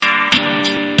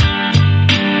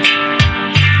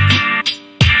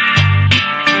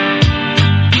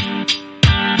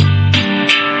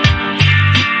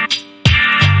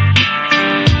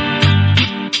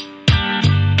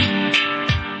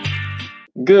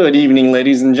Good evening,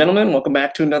 ladies and gentlemen. Welcome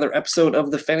back to another episode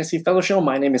of the Fantasy Fellow Show.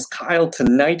 My name is Kyle.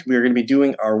 Tonight, we are going to be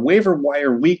doing our Waiver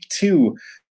Wire Week 2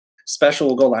 special.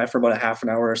 Will go live for about a half an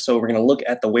hour or so. We're going to look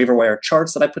at the waiver wire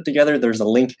charts that I put together. There's a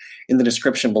link in the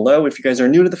description below. If you guys are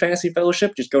new to the Fantasy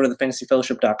Fellowship, just go to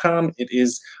thefantasyfellowship.com. It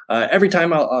is every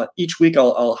time each week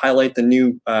I'll highlight the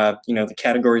new the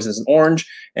categories as an orange,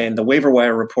 and the waiver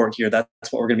wire report here. That's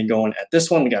what we're going to be going at this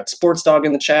one. We got Sports Dog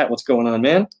in the chat. What's going on,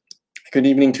 man? Good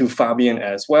evening to Fabian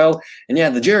as well. And yeah,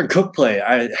 the Jared Cook play.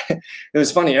 It was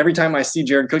funny. Every time I see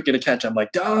Jared Cook get a catch, I'm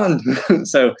like, done.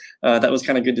 So that was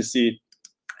kind of good to see.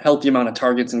 Healthy amount of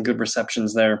targets and good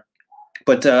receptions there.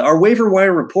 But our waiver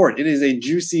wire report, it is a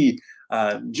juicy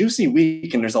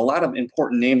week, and there's a lot of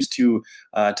important names to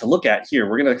look at here.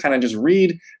 We're going to kind of just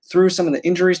read through some of the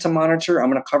injuries to monitor.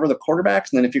 I'm going to cover the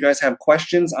quarterbacks, and then if you guys have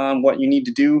questions on what you need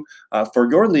to do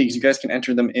for your leagues, you guys can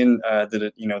enter them in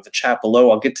the chat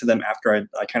below. I'll get to them after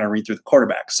I kind of read through the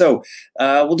quarterbacks. So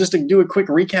we'll just do a quick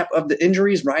recap of the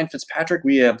injuries. Ryan Fitzpatrick,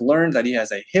 we have learned that he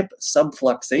has a hip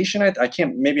subluxation.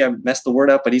 Maybe I messed the word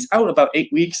up, but he's out about 8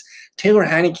 weeks. Taylor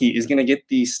Heineke is going to get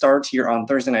the start here on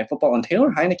Thursday Night Football, and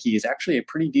Taylor Heineke is actually a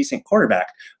pretty decent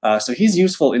quarterback. So he's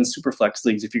useful in Superflex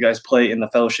leagues. If you guys play in the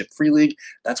Fellowship Free League,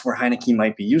 that's where Heineke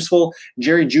might be useful.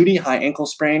 Jerry Jeudy, high ankle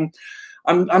sprain.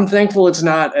 I'm thankful it's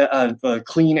not a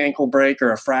clean ankle break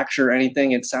or a fracture or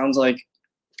anything. It sounds like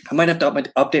I might have to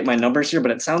update my numbers here, but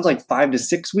it sounds like 5 to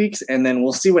 6 weeks, and then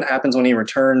we'll see what happens when he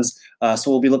returns. So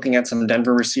we'll be looking at some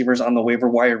Denver receivers on the waiver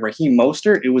wire. Raheem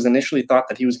Mostert, it was initially thought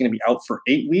that he was going to be out for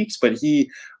 8 weeks, but he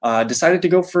decided to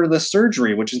go for the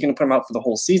surgery, which is going to put him out for the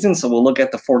whole season. So we'll look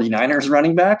at the 49ers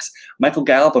running backs. Michael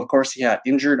Gallup, of course, he got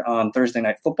injured on Thursday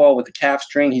Night Football with the calf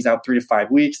strain. He's out 3 to 5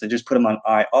 weeks. They just put him on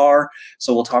IR.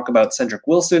 So we'll talk about Cedric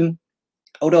Wilson.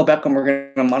 Odell Beckham, we're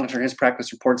going to monitor his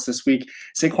practice reports this week.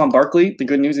 Saquon Barkley, the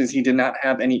good news is he did not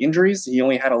have any injuries. He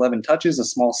only had 11 touches, a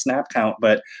small snap count,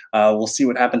 but we'll see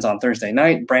what happens on Thursday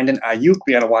night. Brandon Ayuk,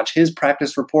 we got to watch his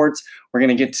practice reports. We're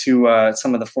going to get to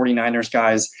some of the 49ers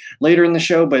guys later in the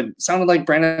show, but it sounded like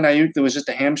Brandon Ayuk, there was just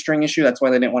a hamstring issue. That's why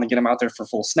they didn't want to get him out there for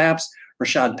full snaps.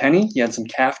 Rashad Penny, he had some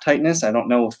calf tightness. I don't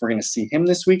know if we're going to see him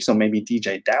this week, so maybe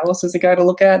DJ Dallas is a guy to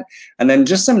look at. And then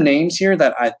just some names here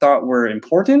that I thought were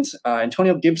important.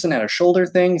 Antonio Gibson had a shoulder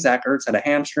thing. Zach Ertz had a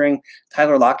hamstring.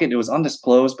 Tyler Lockett, it was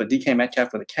undisclosed, but DK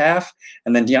Metcalf with a calf.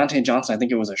 And then Deontay Johnson, I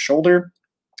think it was a shoulder.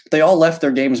 They all left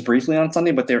their games briefly on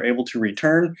Sunday, but they were able to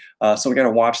return. So we got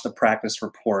to watch the practice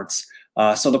reports.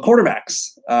 So the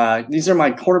quarterbacks, these are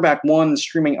my quarterback one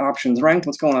streaming options ranked.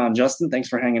 What's going on, Justin? Thanks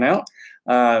for hanging out.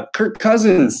 Kirk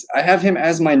Cousins, I have him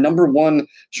as my number one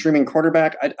streaming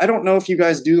quarterback. I don't know if you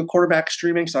guys do the quarterback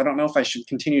streaming, so I don't know if I should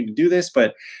continue to do this,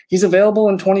 but he's available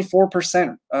in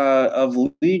 24% of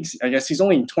leagues. I guess he's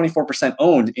only 24%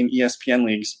 owned in ESPN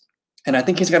leagues. And I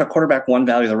think he's got a quarterback one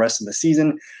value the rest of the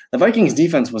season. The Vikings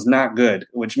defense was not good,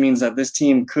 which means that this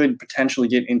team could potentially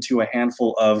get into a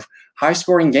handful of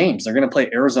high-scoring games. They're going to play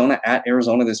Arizona at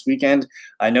Arizona this weekend.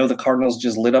 I know the Cardinals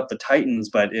just lit up the Titans,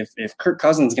 but if Kirk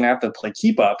Cousins is going to have to play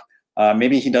keep up,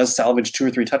 maybe he does salvage 2 or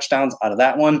 3 touchdowns out of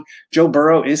that one. Joe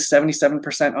Burrow is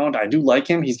 77% owned. I do like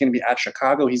him. He's going to be at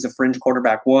Chicago. He's a fringe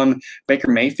quarterback one.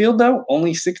 Baker Mayfield, though,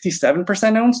 only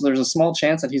 67% owned, so there's a small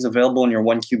chance that he's available in your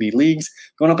 1 QB leagues.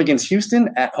 Going up against Houston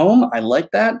at home, I like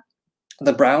that.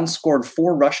 The Browns scored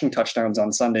 4 rushing touchdowns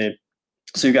on Sunday,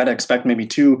 so you got to expect maybe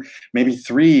 2, maybe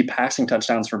 3 passing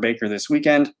touchdowns for Baker this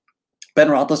weekend. Ben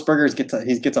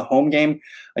Roethlisberger gets a home game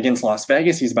against Las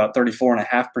Vegas. He's about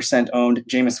 34.5% owned.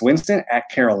 Jameis Winston at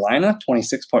Carolina,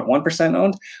 26.1%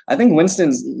 owned. I think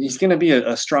he's going to be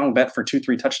a strong bet for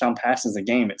 2-3 touchdown passes a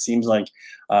game. It seems like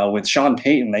with Sean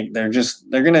Payton, they're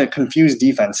going to confuse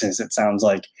defenses, it sounds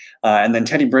like. And then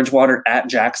Teddy Bridgewater at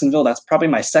Jacksonville. That's probably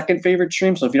my second favorite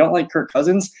stream. So if you don't like Kirk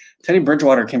Cousins, Teddy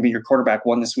Bridgewater can be your quarterback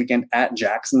one this weekend at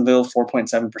Jacksonville,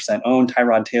 4.7% owned.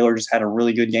 Tyrod Taylor just had a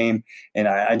really good game. And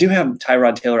I do have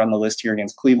Tyrod Taylor on the list here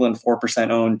against Cleveland, 4%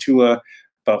 owned. Tua,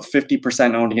 about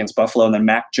 50% owned against Buffalo. And then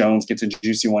Mac Jones gets a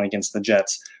juicy one against the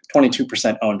Jets,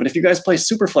 22% owned. But if you guys play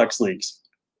Superflex leagues,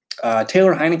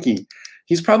 Taylor Heineke,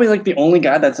 he's probably like the only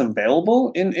guy that's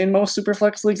available in most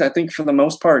Superflex leagues. I think for the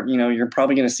most part, you're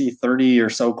probably going to see 30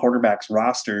 or so quarterbacks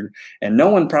rostered, and no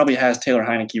one probably has Taylor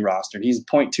Heineke rostered. He's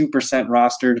 0.2%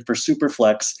 rostered for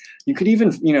Superflex. You could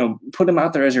even, put him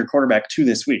out there as your quarterback 2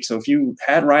 this week. So if you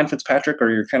had Ryan Fitzpatrick or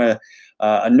you're kind of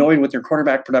annoyed with your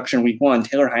quarterback production week 1,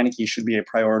 Taylor Heineke should be a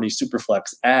priority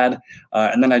Superflex add.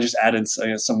 And then I just added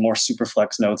some more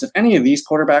Superflex notes. If any of these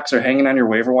quarterbacks are hanging on your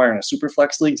waiver wire in a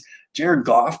Superflex leagues, Jared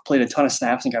Goff played a ton of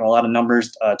snaps and got a lot of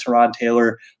numbers. Tyrod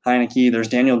Taylor, Heineke. There's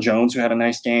Daniel Jones, who had a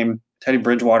nice game. Teddy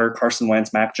Bridgewater, Carson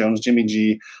Wentz, Mac Jones, Jimmy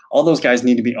G. All those guys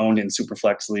need to be owned in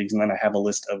Superflex leagues. And then I have a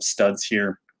list of studs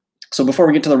here. So before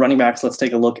we get to the running backs, let's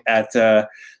take a look at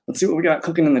let's see what we got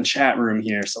cooking in the chat room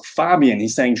here. So Fabian,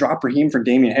 he's saying drop Raheem for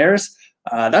Damian Harris.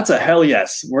 That's a hell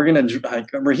yes. We're gonna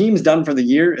Raheem's done for the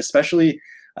year, especially.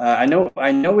 I know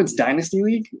it's Dynasty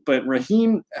League, but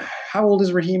Raheem, how old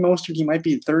is Raheem Mostert? He might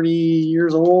be 30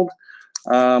 years old.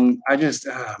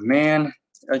 Man,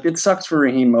 like it sucks for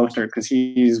Raheem Mostert because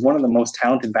he's one of the most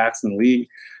talented backs in the league.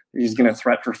 He's going to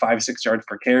threat for 5-6 yards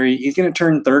per carry. He's going to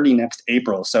turn 30 next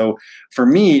April. So for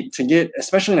me to get,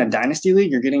 especially in a Dynasty League,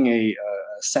 you're getting a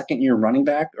second-year running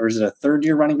back, or is it a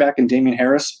third-year running back in Damian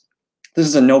Harris? This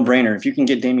is a no-brainer. If you can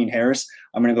get Damian Harris,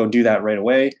 I'm going to go do that right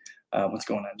away. What's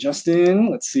going on, Justin?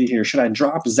 Let's see here. Should I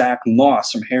drop Zach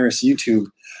Moss from Harris YouTube?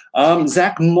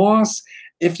 Zach Moss,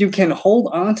 if you can hold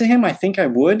on to him, I think I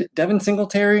would. Devin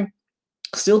Singletary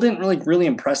still didn't really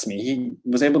impress me. He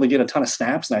was able to get a ton of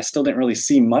snaps, and I still didn't really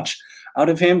see much out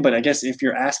of him. But I guess if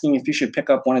you're asking if you should pick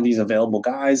up one of these available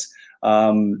guys,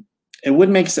 it would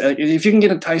make sense. If you can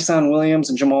get a Tyson Williams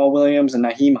and Jamal Williams and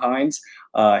Nyheim Hines,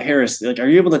 Harris, like, are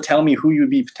you able to tell me who you'd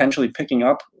be potentially picking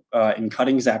up in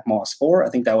cutting Zach Moss for? I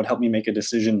think that would help me make a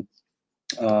decision.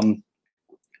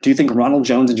 Do you think Ronald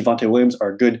Jones and Javonte Williams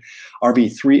are good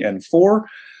RB3 and 4?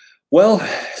 Well,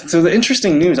 so the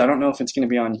interesting news, I don't know if it's going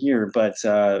to be on here, but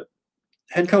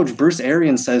head coach Bruce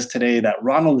Arians says today that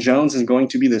Ronald Jones is going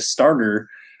to be the starter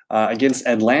against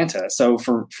Atlanta. So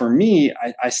for me,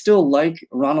 I still like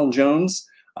Ronald Jones.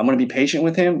 I'm going to be patient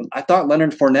with him. I thought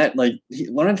Leonard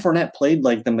Fournette played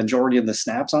like the majority of the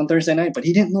snaps on Thursday night, but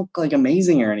he didn't look like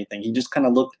amazing or anything. He just kind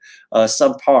of looked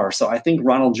subpar. So I think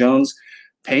Ronald Jones,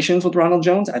 patience with Ronald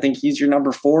Jones. I think he's your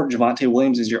number 4. Javonte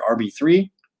Williams is your RB3.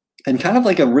 And kind of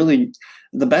like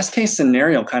the best case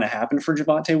scenario kind of happened for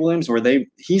Javonte Williams where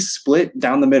he split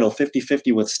down the middle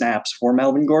 50-50 with snaps for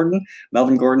Melvin Gordon.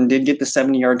 Melvin Gordon did get the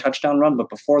 70-yard touchdown run, but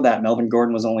before that, Melvin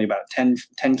Gordon was only about 10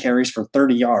 carries for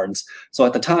 30 yards. So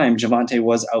at the time, Javonte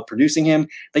was outproducing him.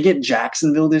 They get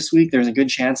Jacksonville this week. There's a good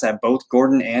chance that both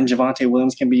Gordon and Javonte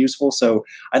Williams can be useful. So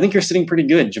I think you're sitting pretty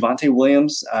good. Javonte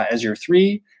Williams as your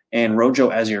 3 and Rojo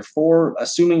as your 4,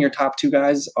 assuming your top 2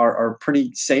 guys are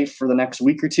pretty safe for the next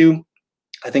week or 2.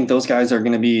 I think those guys are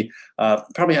going to be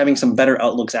probably having some better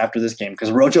outlooks after this game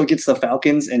because Rojo gets the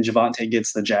Falcons and Javonte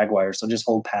gets the Jaguars. So just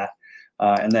hold pat.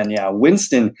 And then,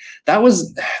 Winston,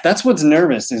 that's what's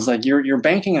nervous is like you're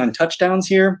banking on touchdowns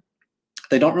here.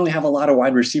 They don't really have a lot of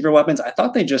wide receiver weapons. I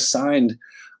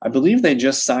believe they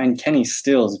just signed Kenny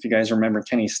Stills, if you guys remember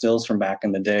Kenny Stills from back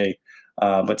in the day.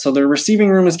 But so their receiving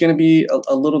room is going to be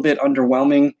a little bit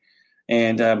underwhelming.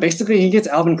 And basically he gets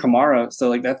Alvin Kamara. So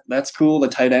like that's cool. The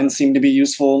tight ends seem to be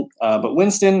useful. But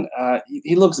Winston,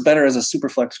 he looks better as a super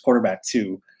flex quarterback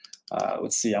too.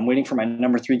 Let's see. I'm waiting for my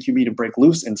number 3 QB to break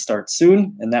loose and start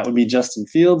soon. And that would be Justin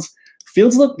Fields.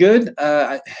 Fields look good.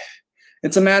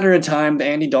 It's a matter of time. The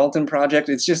Andy Dalton project.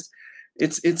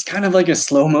 It's kind of like a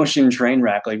slow motion train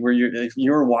wreck. Like where if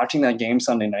you're watching that game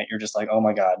Sunday night, you're just like, oh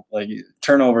my God, like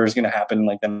turnover is going to happen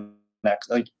like the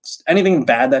next, like anything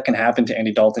bad that can happen to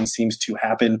Andy Dalton seems to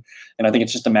happen. And I think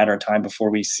it's just a matter of time before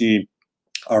we see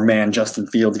our man Justin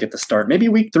Fields get the start. Maybe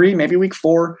week 3, maybe week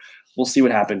 4. We'll see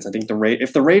what happens. I think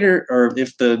if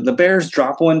the Bears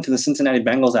drop one to the Cincinnati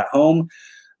Bengals at home,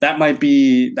 that might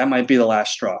be the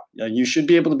last straw. You should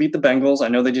be able to beat the Bengals. I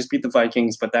know they just beat the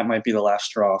Vikings, but that might be the last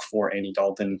straw for Andy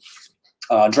Dalton.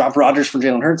 Drop Rodgers for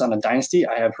Jalen Hurts on a dynasty.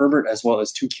 I have Herbert as well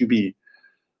as 2 QB.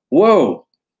 Whoa.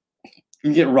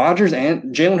 You get Rodgers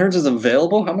and Jalen Hurts is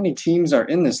available. How many teams are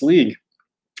in this league?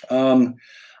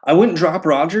 I wouldn't drop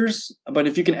Rodgers, but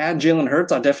if you can add Jalen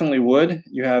Hurts, I definitely would.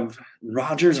 You have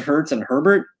Rodgers, Hurts, and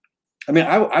Herbert. I mean,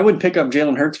 I would pick up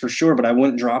Jalen Hurts for sure, but I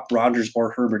wouldn't drop Rodgers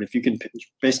or Herbert. If you could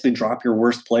basically drop your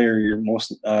worst player, your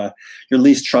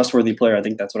least trustworthy player, I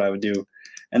think that's what I would do.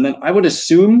 And then I would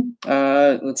assume,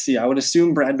 I would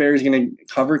assume Bradbury is going to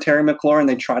cover Terry McLaurin.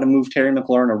 They try to move Terry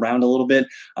McLaurin around a little bit.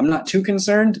 I'm not too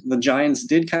concerned. The Giants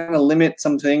did kind of limit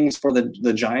some things for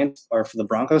the Giants or for the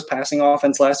Broncos passing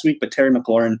offense last week, but Terry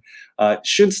McLaurin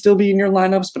should still be in your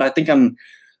lineups. But I think I'm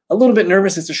a little bit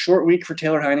nervous. It's a short week for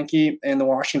Taylor Heineke and the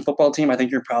Washington football team. I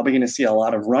think you're probably going to see a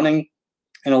lot of running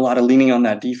and a lot of leaning on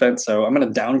that defense. So I'm going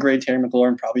to downgrade Terry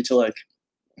McLaurin probably to like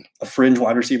a fringe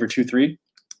wide receiver 2-3.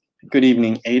 Good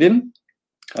evening, Aiden.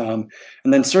 And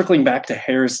then circling back to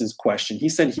Harris's question, he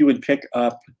said we were going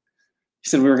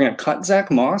to cut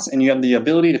Zach Moss, and you have the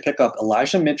ability to pick up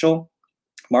Elijah Mitchell,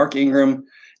 Mark Ingram,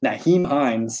 Nyheim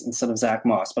Hines instead of Zach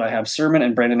Moss. But I have Sermon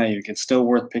and Brandon Ayuk. It's still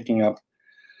worth picking up.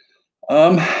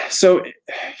 So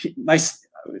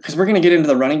because we're going to get into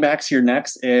the running backs here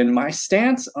next. And my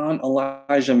stance on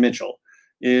Elijah Mitchell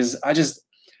is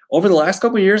over the last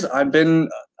couple of years, I've been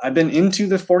into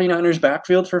the 49ers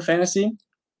backfield for fantasy.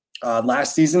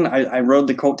 Last season, I rode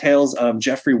the coattails of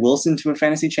Jeffrey Wilson to a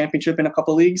fantasy championship in a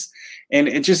couple leagues. And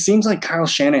it just seems like Kyle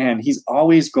Shanahan, he's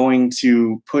always going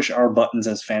to push our buttons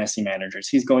as fantasy managers.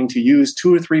 He's going to use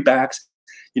 2 or 3 backs.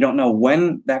 You don't know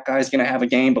when that guy's going to have a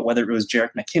game, but whether it was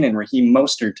Jerick McKinnon, Raheem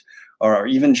Mostert, or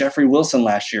even Jeffrey Wilson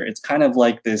last year, it's kind of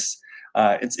like this.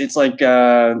 It's like,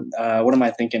 what am I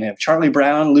thinking of? Charlie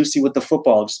Brown, Lucy with the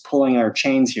football, just pulling our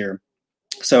chains here.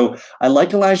 So I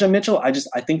like Elijah Mitchell. I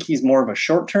think he's more of a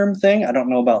short-term thing. I don't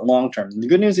know about long-term. The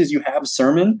good news is you have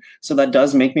Sermon, so that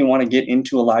does make me want to get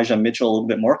into Elijah Mitchell a little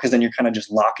bit more, because then you're kind of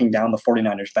just locking down the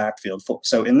 49ers backfield.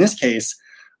 So in this case,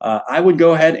 I would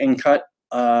go ahead and cut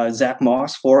Zach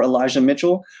Moss for Elijah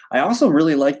Mitchell. I also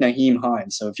really like Nyheim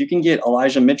Hines. So if you can get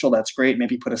Elijah Mitchell, that's great.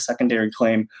 Maybe put a secondary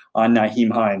claim on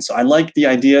Nyheim Hines. So I like the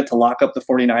idea to lock up the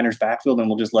 49ers backfield, and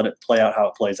we'll just let it play out how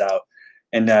it plays out.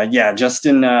 And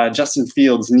Justin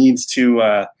Fields needs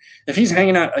to, if he's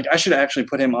hanging out, like I should actually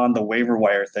put him on the waiver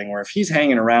wire thing, where if he's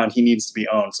hanging around, he needs to be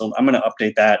owned. So I'm going to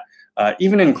update that.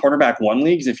 Even in quarterback 1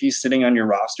 leagues, if he's sitting on your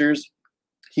rosters,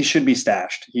 he should be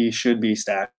stashed. He should be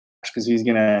stashed, because he's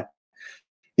gonna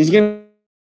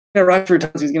rush for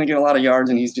tons. He's gonna get a lot of yards,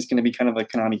 and he's just gonna be kind of a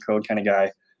Konami code kind of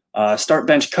guy. Start,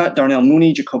 bench, cut: Darnell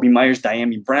Mooney, Jacoby Myers,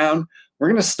 Diami Brown. We're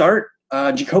gonna start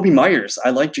Jacoby Myers. I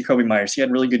like Jacoby Myers. He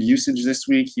had really good usage this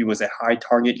week. He was a high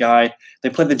target guy. They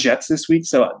played the Jets this week,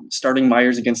 so starting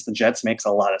Myers against the Jets makes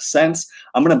a lot of sense.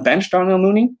 I'm going to bench Darnell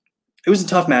Mooney. It was a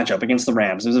tough matchup against the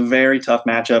Rams. It was a very tough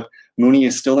matchup. Mooney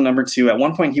is still the number 2. At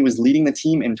one point, he was leading the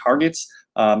team in targets.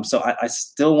 So I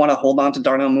still want to hold on to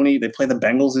Darnell Mooney. They play the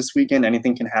Bengals this weekend.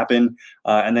 Anything can happen.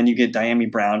 And then you get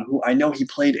Diami Brown, who I know he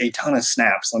played a ton of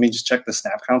snaps. Let me just check the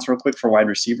snap counts real quick for wide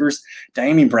receivers.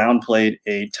 Diami Brown played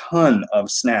a ton of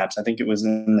snaps. I think it was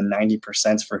in the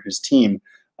 90% for his team,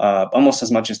 almost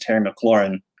as much as Terry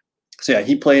McLaurin. So, yeah,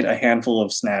 he played a handful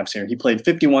of snaps here. He played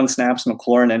 51 snaps.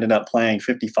 McLaurin ended up playing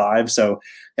 55. So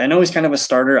I know he's kind of a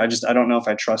starter. I don't know if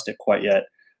I trust it quite yet.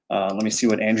 Let me see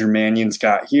what Andrew Mannion's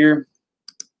got here.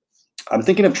 I'm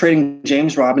thinking of trading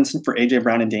James Robinson for A.J.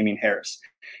 Brown and Damian Harris.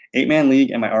 8-man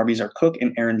league, and my RBs are Cook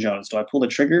and Aaron Jones. Do I pull the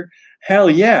trigger? Hell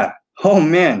yeah. Oh,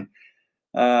 man.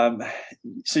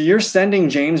 So you're sending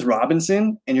James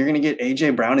Robinson, and you're going to get A.J.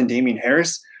 Brown and Damian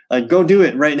Harris? Go do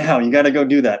it right now. You got to go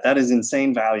do that. That is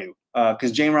insane value.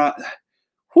 Because 8-man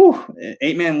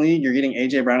league, you're getting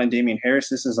A.J. Brown and Damian Harris.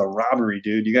 This is a robbery,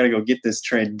 dude. You got to go get this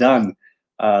trade done.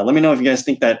 Let me know if you guys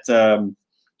think that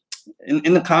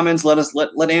in the comments.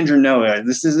 Let Andrew know.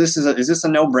 Is this a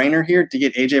no-brainer here to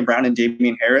get A.J. Brown and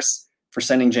Damian Harris for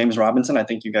sending James Robinson? I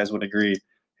think you guys would agree,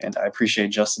 and I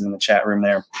appreciate Justin in the chat room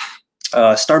there.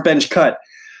 Start, bench, cut: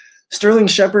 Sterling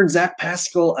Shepard, Zach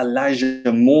Pascal,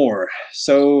 Elijah Moore.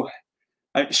 So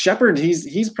Shepard,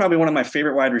 he's probably one of my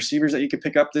favorite wide receivers that you could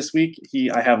pick up this week.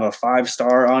 I have a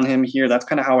 5-star on him here. That's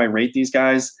kind of how I rate these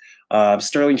guys.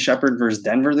 Sterling Shepard versus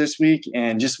Denver this week.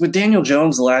 And just with Daniel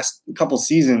Jones the last couple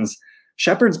seasons,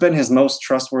 Shepard's been his most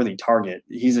trustworthy target.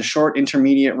 He's a short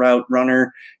intermediate route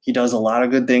runner. He does a lot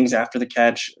of good things after the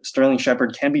catch. Sterling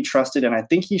Shepard can be trusted, and I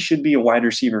think he should be a wide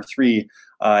receiver 3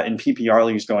 in PPR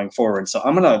leagues going forward. So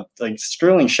I'm going to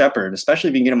Sterling Shepard, especially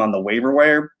if you can get him on the waiver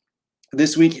wire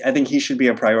this week. I think he should be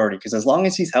a priority, because as long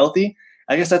as he's healthy,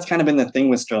 I guess that's kind of been the thing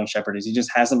with Sterling Shepard, is he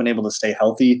just hasn't been able to stay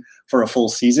healthy for a full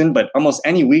season. But almost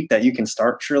any week that you can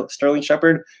start Sterling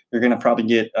Shepard, you're going to probably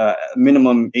get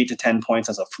minimum 8 to 10 points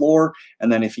as a floor.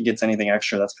 And then if he gets anything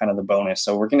extra, that's kind of the bonus.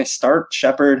 So we're going to start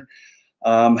Shepard.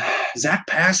 Zach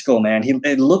Pascal, man,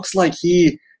 it looks like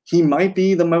he might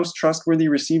be the most trustworthy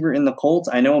receiver in the Colts.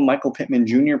 I know Michael Pittman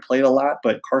Jr. played a lot,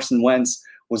 but Carson Wentz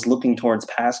was looking towards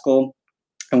Pascal.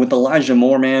 And with Elijah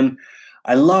Moore, man,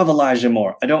 I love Elijah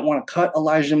Moore. I don't want to cut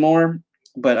Elijah Moore,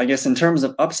 but I guess in terms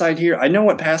of upside here, I know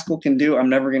what Pascal can do. I'm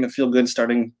never going to feel good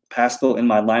starting Pascal in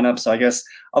my lineup, so I guess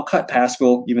I'll cut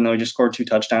Pascal, even though he just scored 2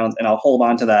 touchdowns, and I'll hold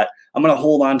on to that. I'm going to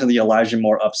hold on to the Elijah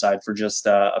Moore upside for just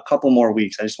a couple more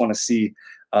weeks. I just want to see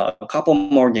a couple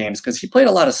more games, because he played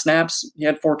a lot of snaps. He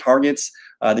had 4 targets.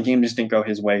 The game just didn't go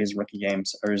his way, his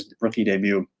rookie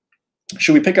debut.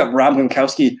 Should we pick up Rob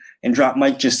Gronkowski and drop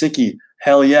Mike Gesicki?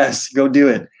 Hell yes, go do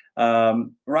it.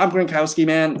 Rob Gronkowski,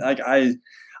 man, I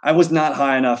was not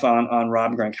high enough on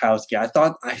Rob Gronkowski. I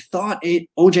thought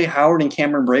OJ Howard and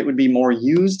Cameron Brate would be more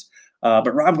used,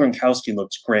 but Rob Gronkowski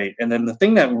looks great. And then the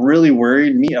thing that really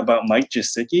worried me about Mike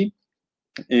Gesicki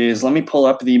is, let me pull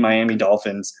up the Miami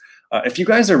Dolphins. If you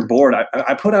guys are bored,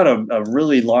 I put out a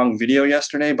really long video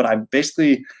yesterday, but I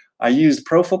used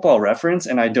Pro Football Reference,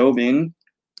 and I dove in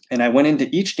And I went into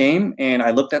each game and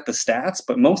I looked at the stats,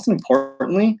 but most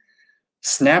importantly,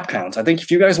 snap counts. I think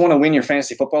if you guys want to win your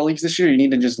fantasy football leagues this year, you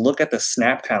need to just look at the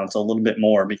snap counts a little bit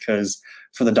more, because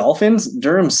for the Dolphins,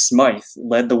 Durham Smythe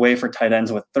led the way for tight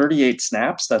ends with 38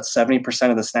 snaps. That's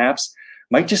 70% of the snaps.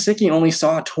 Mike Gesicki only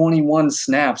saw 21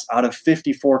 snaps out of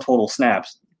 54 total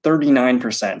snaps,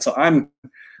 39%. So I'm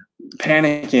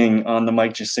panicking on the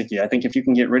Mike Gesicki. I think if you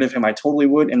can get rid of him, I totally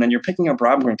would. And then you're picking up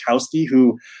Rob Gronkowski,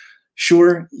 who,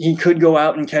 sure, he could go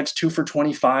out and catch 2 for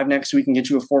 25 next week and get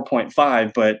you a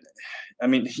 4.5, but I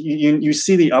mean, you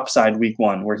see the upside week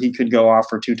 1 where he could go off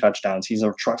for 2 touchdowns. He's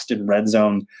a trusted red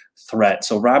zone threat.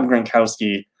 So Rob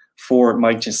Gronkowski for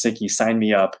Mike Gesicki, sign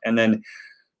me up. And then,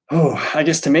 I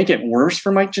guess to make it worse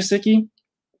for Mike Gesicki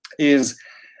is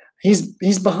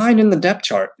he's behind in the depth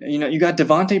chart. You got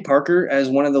Devontae Parker as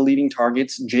one of the leading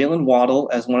targets, Jalen Waddle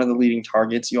as one of the leading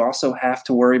targets. You also have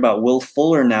to worry about Will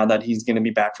Fuller now that he's going to be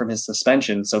back from his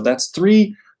suspension. So that's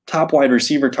 3 top wide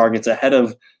receiver targets ahead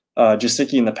of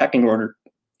Gesicki in the pecking order.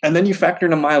 And then you factor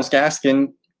in a Myles Gaskin.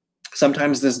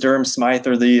 Sometimes this Durham Smythe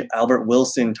or the Albert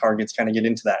Wilson targets kind of get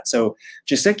into that. So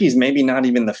Gesicki's maybe not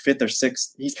even the 5th or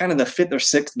 6th. He's kind of the 5th or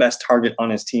 6th best target on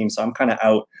his team. So I'm kind of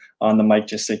out on the Mike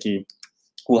Gesicki.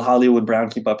 Will Hollywood Brown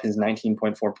keep up his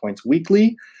 19.4 points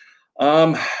weekly?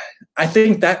 I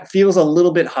think that feels a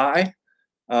little bit high.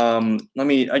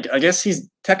 I guess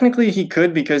he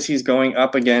could, because he's going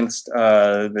up against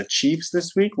the Chiefs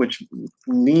this week, which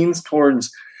leans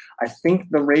towards, I think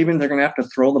the Ravens are going to have to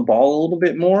throw the ball a little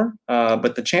bit more.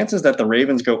 But the chances that the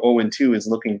Ravens go 0-2 is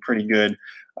looking pretty good.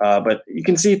 But you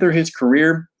can see through his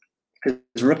career,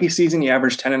 his rookie season, he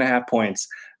averaged 10.5 points.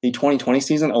 The 2020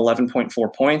 season,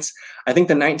 11.4 points. I think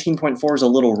the 19.4 is a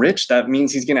little rich. That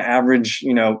means he's going to average,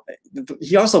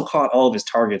 he also caught all of his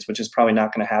targets, which is probably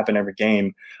not going to happen every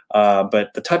game.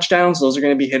 But the touchdowns, those are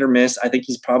going to be hit or miss. I think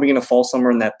he's probably going to fall somewhere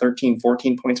in that 13,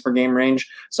 14 points per game range.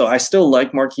 So I still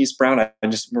like Marquise Brown.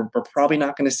 We're probably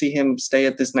not going to see him stay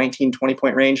at this 19, 20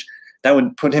 point range. That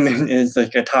would put him in as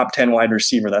like a top 10 wide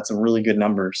receiver. That's a really good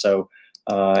number. So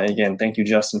again, thank you,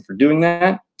 Justin, for doing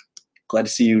that. Glad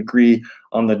to see you agree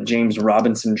on the James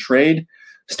Robinson trade.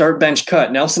 Start, bench,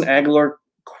 cut. Nelson Aguilar,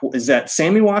 is that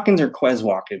Sammy Watkins or Quez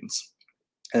Watkins?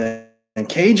 And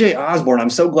KJ Osborne, I'm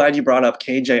so glad you brought up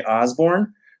KJ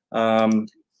Osborne,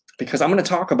 because I'm going to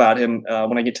talk about him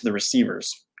when I get to the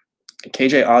receivers.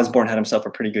 KJ Osborne had himself a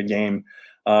pretty good game.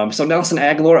 So Nelson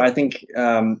Aguilar, I think,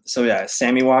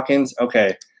 Sammy Watkins,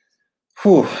 okay.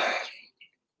 Whew.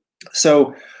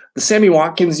 So the Sammy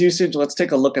Watkins usage, let's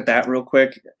take a look at that real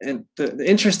quick. And the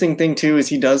interesting thing, too, is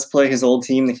he does play his old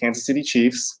team, the Kansas City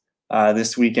Chiefs,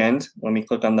 this weekend. Let me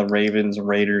click on the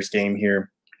Ravens-Raiders game here.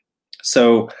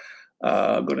 So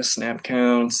go to snap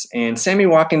counts. And Sammy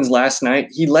Watkins last night,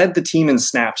 he led the team in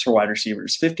snaps for wide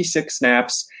receivers, 56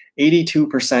 snaps,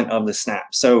 82% of the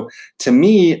snaps. So to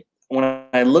me, when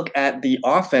I look at the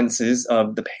offenses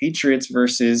of the Patriots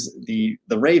versus the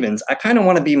Ravens, I kind of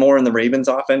want to be more in the Ravens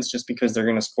offense just because they're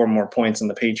going to score more points than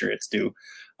the Patriots do.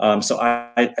 So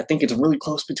I think it's really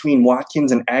close between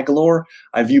Watkins and Aguilar.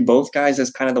 I view both guys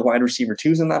as kind of the wide receiver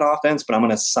 2s in that offense, but I'm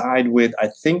going to side with, I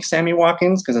think, Sammy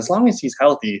Watkins, because as long as he's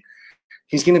healthy,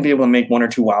 he's going to be able to make 1 or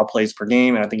 2 wild plays per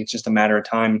game, and I think it's just a matter of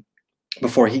time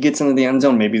before he gets into the end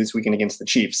zone, maybe this weekend against the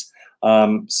Chiefs.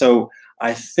 So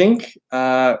I think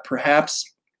perhaps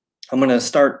I'm going to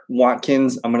start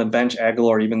Watkins. I'm going to bench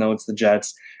Aguilar, even though it's the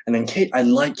Jets. And then I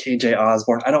like KJ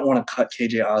Osborne. I don't want to cut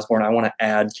KJ Osborne. I want to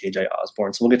add KJ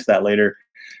Osborne. So we'll get to that later.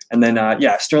 And then,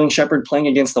 Sterling Shepard playing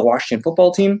against the Washington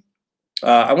football team.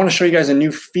 I want to show you guys a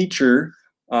new feature.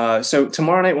 So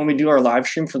tomorrow night when we do our live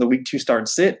stream for the week 2 start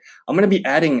sit, I'm going to be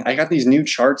adding – I got these new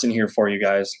charts in here for you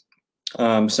guys.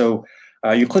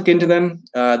 You click into them,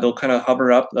 they'll kind of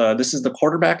hover up. This is the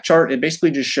quarterback chart. It basically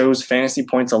just shows fantasy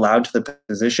points allowed to the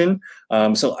position.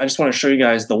 So I just want to show you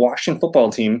guys the Washington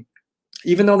football team.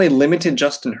 Even though they limited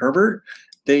Justin Herbert,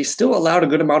 they still allowed a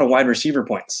good amount of wide receiver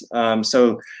points.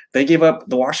 So the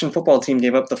Washington football team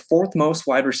gave up the 4th most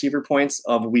wide receiver points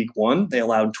of week 1. They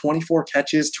allowed 24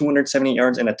 catches, 270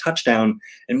 yards, and a touchdown.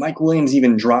 And Mike Williams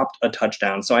even dropped a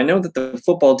touchdown. So I know that the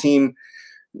football team,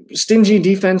 stingy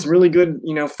defense, really good,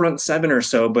 front 7 or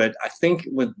so. But I think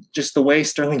with just the way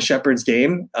Sterling Shepard's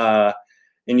game, and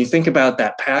you think about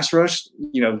that pass rush,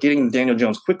 getting Daniel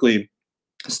Jones quickly,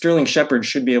 Sterling Shepard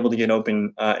should be able to get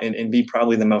open and be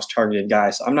probably the most targeted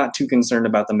guy. So I'm not too concerned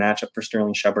about the matchup for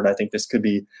Sterling Shepard. I think this could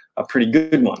be a pretty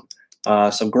good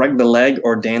one. So Greg the Leg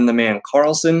or Dan the Man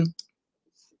Carlson.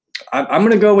 I'm going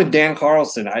to go with Dan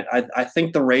Carlson. I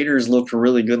think the Raiders looked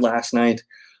really good last night.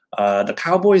 The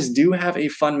Cowboys do have a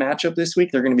fun matchup this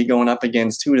week. They're going to be going up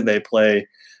against, who do they play?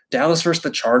 Dallas versus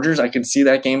the Chargers. I can see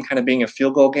that game kind of being a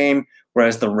field goal game,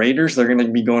 whereas the Raiders, they're going to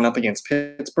be going up against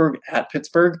Pittsburgh at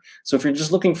Pittsburgh. So if you're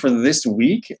just looking for this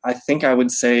week, I think I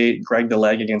would say Greg the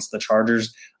Leg against the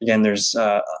Chargers. Again, there's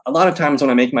a lot of times when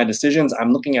I make my decisions,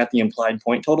 I'm looking at the implied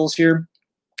point totals here.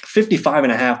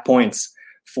 55.5 points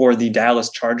for the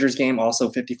Dallas Chargers game, also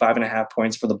 55.5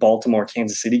 points for the Baltimore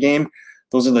Kansas City game.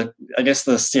 Those are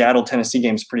the Seattle Tennessee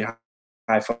game's pretty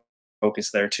high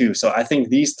focus there too. So I think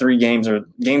these three games are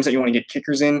games that you want to get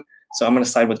kickers in. So I'm going to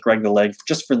side with Greg the Leg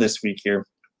just for this week here.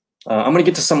 I'm going to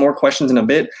get to some more questions in a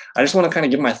bit. I just want to kind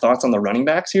of give my thoughts on the running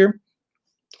backs here.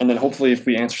 And then hopefully if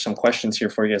we answer some questions here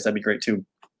for you guys, that'd be great too.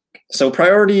 So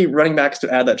priority running backs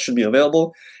to add that should be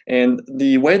available. And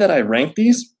the way that I rank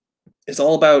these is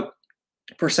all about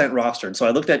percent rostered. So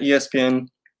I looked at ESPN.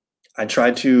 I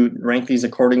tried to rank these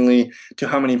accordingly to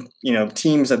how many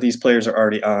teams that these players are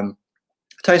already on.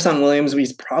 Tyson Williams,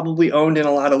 he's probably owned in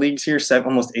a lot of leagues here,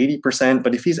 almost 80%,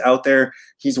 but if he's out there,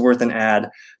 he's worth an ad.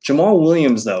 Jamal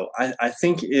Williams, though, I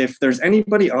think if there's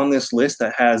anybody on this list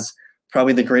that has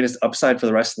probably the greatest upside for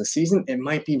the rest of the season, it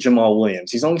might be Jamal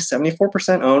Williams. He's only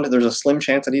 74% owned. There's a slim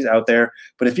chance that he's out there,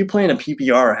 but if you play in a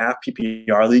PPR or half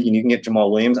PPR league and you can get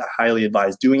Jamal Williams, I highly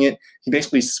advise doing it. He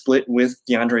basically split with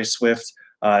DeAndre Swift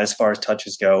as far as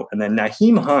touches go. And then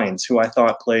Nyheim Hines, who I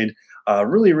thought played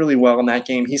really, really well in that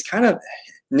game.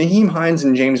 Nyheim Hines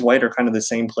and James White are kind of the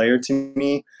same player to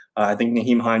me. I think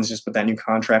Nyheim Hines, just with that new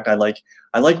contract, I like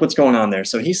what's going on there.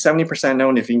 So he's 70%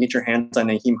 owned. If you can get your hands on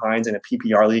Nyheim Hines in a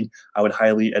PPR league, I would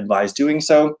highly advise doing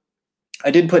so. I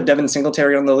did put Devin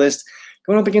Singletary on the list.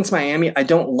 Going up against Miami, I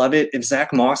don't love it. If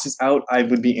Zach Moss is out, I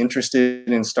would be interested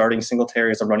in starting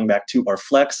Singletary as a running back 2 or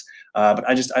flex. But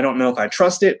I don't know if I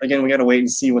trust it. Again, we got to wait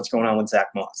and see what's going on with Zach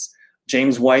Moss.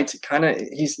 James White,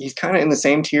 he's kind of in the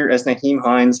same tier as Nyheim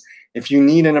Hines. If you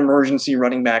need an emergency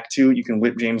running back too, you can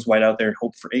whip James White out there and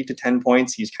hope for 8 to 10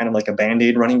 points. He's kind of like a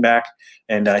Band-Aid running back,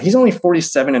 and he's only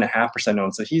 47.5%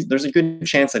 owned. So there's a good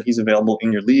chance that he's available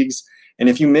in your leagues. And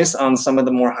if you miss on some of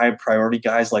the more high priority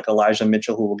guys like Elijah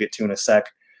Mitchell, who we'll get to in a sec,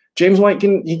 James White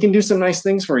can do some nice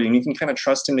things for you, and you can kind of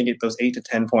trust him to get those 8 to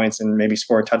 10 points and maybe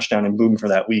score a touchdown and boom for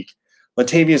that week.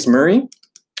 Latavius Murray,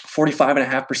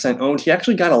 45.5% owned. He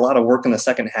actually got a lot of work in the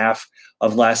second half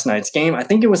of last night's game. I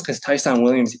think it was because Tyson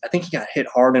Williams, I think he got hit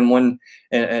hard in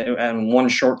one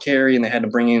short carry, and they had to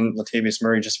bring in Latavius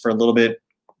Murray just for a little bit.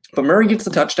 But Murray gets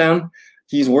the touchdown.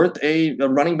 He's worth a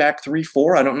running back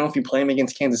 3-4. I don't know if you play him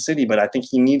against Kansas City, but I think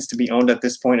he needs to be owned at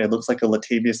this point. It looks like a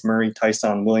Latavius Murray,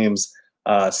 Tyson Williams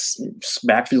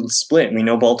backfield split. We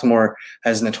know Baltimore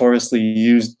has notoriously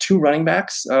used 2 running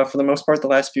backs for the most part the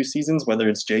last few seasons, whether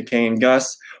it's J.K. and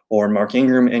Gus or Mark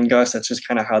Ingram and Gus. That's just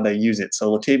kind of how they use it.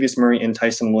 So Latavius Murray and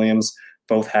Tyson Williams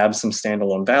both have some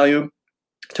standalone value.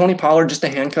 Tony Pollard, just a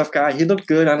handcuff guy. He looked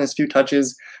good on his few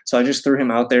touches, so I just threw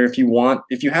him out there. If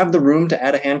you have the room to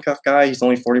add a handcuff guy, he's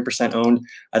only 40% owned.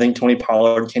 I think Tony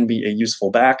Pollard can be a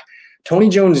useful back. Tony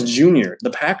Jones Jr.,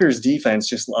 the Packers defense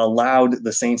just allowed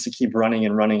the Saints to keep running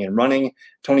and running and running.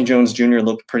 Tony Jones Jr.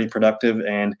 looked pretty productive,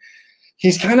 and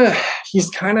he's kind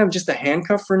of just a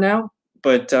handcuff for now,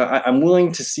 but I'm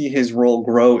willing to see his role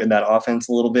grow in that offense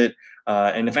a little bit.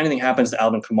 And if anything happens to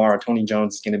Alvin Kamara, Tony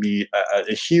Jones is going to be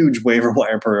a huge waiver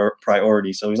wire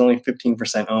priority. So he's only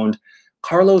 15% owned.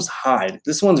 Carlos Hyde.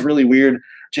 This one's really weird.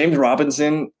 James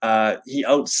Robinson, he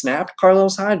outsnapped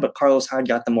Carlos Hyde, but Carlos Hyde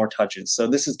got the more touches. So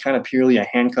this is kind of purely a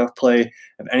handcuff play.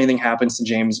 If anything happens to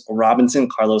James Robinson,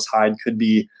 Carlos Hyde could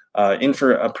be in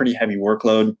for a pretty heavy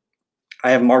workload.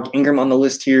 I have Mark Ingram on the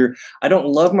list here. I don't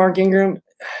love Mark Ingram.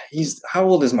 How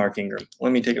old is Mark Ingram?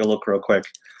 Let me take a look real quick.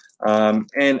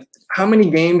 And how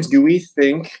many games do we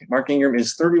think Mark Ingram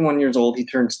is 31 years old? He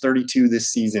turns 32 this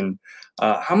season.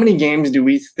 How many games do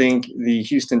we think the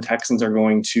Houston Texans are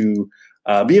going to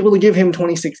be able to give him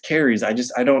 26 carries?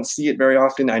 I don't see it very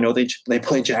often. I know they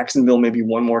play Jacksonville maybe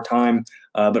one more time,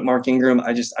 but Mark Ingram,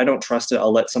 I don't trust it.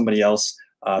 I'll let somebody else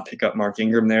pick up Mark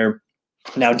Ingram there.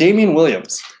 Now, Damian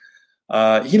Williams.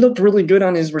 He looked really good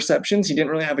on his receptions. He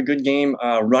didn't really have a good game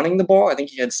running the ball. I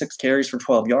think he had 6 carries for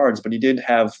 12 yards, but he did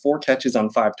have 4 catches on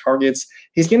 5 targets.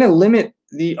 He's going to limit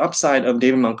the upside of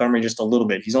David Montgomery just a little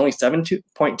bit. He's only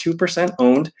 7.2%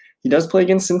 owned. He does play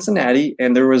against Cincinnati,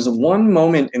 and there was one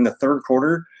moment in the third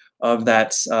quarter of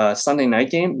that Sunday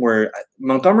night game where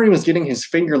Montgomery was getting his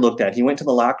finger looked at. He went to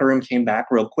the locker room, came back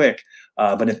real quick.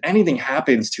 But if anything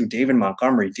happens to David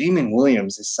Montgomery, Damian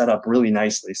Williams is set up really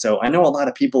nicely. So I know a lot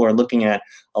of people are looking at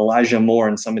Elijah Moore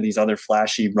and some of these other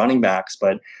flashy running backs,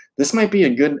 but this might be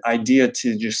a good idea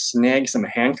to just snag some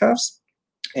handcuffs.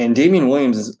 And Damian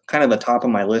Williams is kind of the top of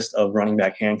my list of running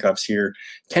back handcuffs here.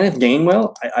 Kenneth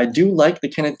Gainwell, I do like the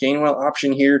Kenneth Gainwell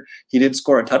option here. He did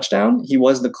score a touchdown. He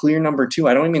was the clear number 2.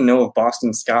 I don't even know if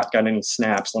Boston Scott got any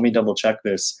snaps. Let me double check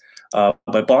this.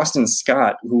 But Boston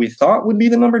Scott, who we thought would be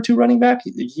the number 2 running back,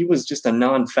 he was just a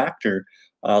non-factor.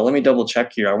 Let me double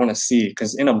check here. I want to see,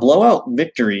 because in a blowout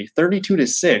victory,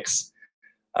 32-6,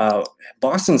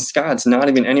 Boston Scott's not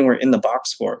even anywhere in the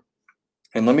box score.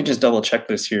 And let me just double check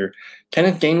this here.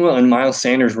 Kenneth Gainwell and Miles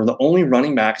Sanders were the only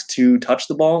running backs to touch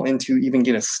the ball and to even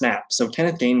get a snap. So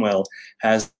Kenneth Gainwell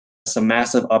has some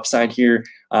massive upside here.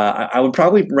 I would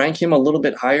probably rank him a little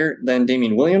bit higher than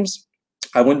Damian Williams.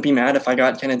 I wouldn't be mad if I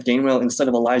got Kenneth Gainwell instead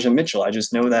of Elijah Mitchell. I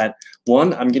just know that,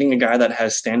 one, I'm getting a guy that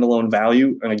has standalone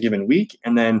value in a given week.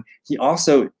 And then he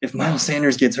also, if Miles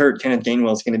Sanders gets hurt, Kenneth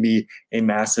Gainwell is going to be a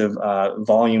massive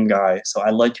volume guy. So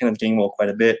I like Kenneth Gainwell quite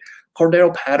a bit.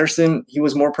 Cordero Patterson, he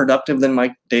was more productive than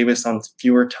Mike Davis on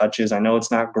fewer touches. I know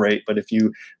it's not great, but if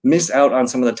you miss out on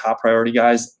some of the top priority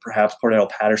guys, perhaps Cordero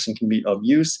Patterson can be of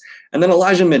use. And then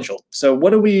Elijah Mitchell. So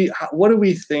what do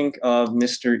we think of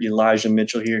Mr. Elijah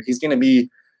Mitchell here? He's going to be,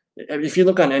 if you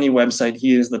look on any website,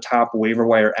 he is the top waiver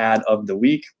wire ad of the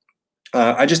week.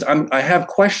 I have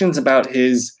questions about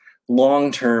his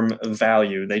long-term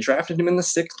value. They drafted him in the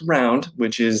 6th round,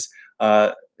 which is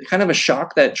kind of a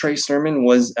shock that Trey Sermon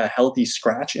was a healthy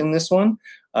scratch in this one.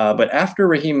 But after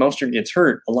Raheem Mostert gets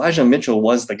hurt, Elijah Mitchell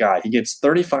was the guy. He gets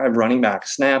 35 running back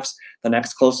snaps. The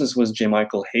next closest was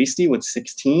JaMycal Hasty with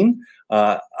 16.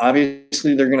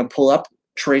 Obviously, they're going to pull up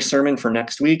Trey Sermon for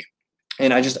next week.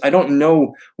 And I don't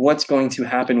know what's going to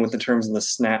happen with the terms of the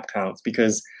snap counts,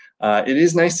 because it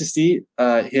is nice to see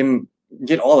him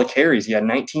get all the carries. He had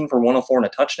 19 for 104 and a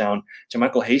touchdown.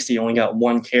 JaMycal Hasty only got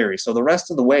 1 carry. So the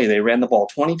rest of the way, they ran the ball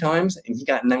 20 times, and he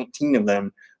got 19 of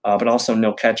them, but also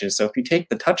no catches. So if you take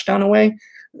the touchdown away,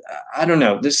 I don't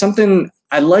know. There's something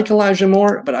 – I like Elijah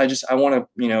more, but I want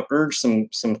to urge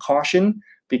some caution,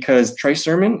 because Trey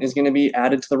Sermon is going to be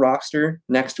added to the roster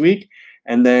next week.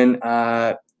 And then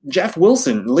Jeff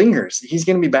Wilson lingers. He's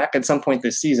going to be back at some point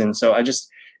this season. So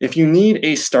if you need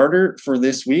a starter for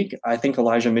this week, I think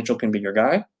Elijah Mitchell can be your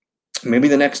guy. Maybe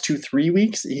the next 2-3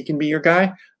 weeks he can be your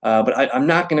guy. But I'm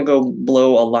not going to go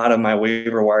blow a lot of my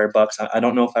waiver wire bucks. I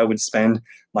don't know if I would spend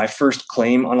my first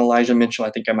claim on Elijah Mitchell. I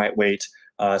think I might wait.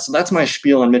 So that's my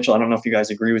spiel on Mitchell. I don't know if you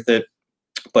guys agree with it.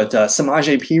 But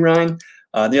Samaje Perine,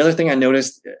 the other thing I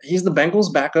noticed, he's the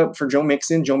Bengals backup for Joe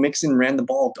Mixon. Joe Mixon ran the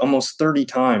ball almost 30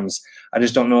 times. I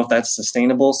just don't know if that's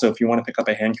sustainable. So if you want to pick up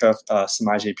a handcuff,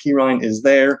 Samaje Perine is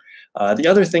there. The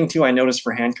other thing, too, I noticed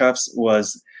for handcuffs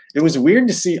was it was weird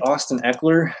to see Austin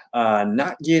Eckler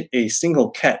not get a single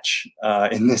catch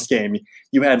in this game.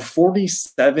 You had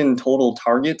 47 total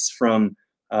targets from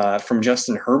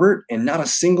Justin Herbert and not a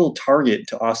single target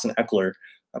to Austin Eckler.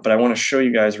 But I want to show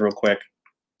you guys real quick.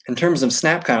 In terms of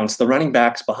snap counts, the running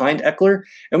backs behind Eckler,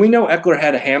 and we know Eckler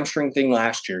had a hamstring thing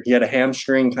last year. He had a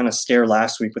hamstring kind of scare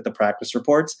last week with the practice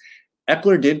reports.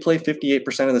 Eckler did play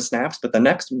 58% of the snaps, but the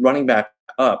next running back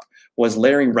up was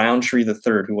Larry Roundtree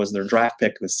III, who was their draft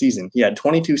pick this season. He had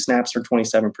 22 snaps for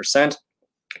 27%.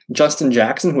 Justin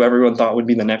Jackson, who everyone thought would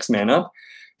be the next man up,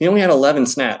 he only had 11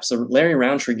 snaps. So Larry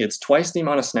Roundtree gets twice the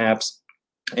amount of snaps,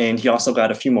 and he also got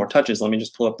a few more touches. Let me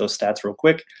just pull up those stats real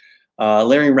quick.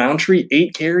 Larry Roundtree,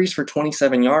 8 carries for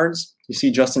 27 yards. You see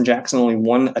Justin Jackson, only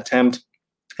 1 attempt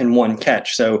and 1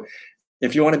 catch. So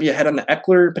if you want to be ahead on the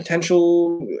Eckler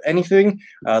potential anything,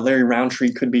 Larry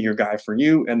Roundtree could be your guy for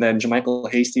you. And then JaMycal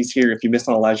Hasty's here. If you missed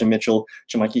on Elijah Mitchell,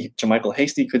 JaMycal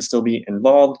Hasty could still be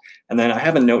involved. And then I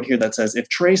have a note here that says, if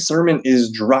Trey Sermon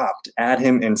is dropped, add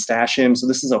him and stash him. So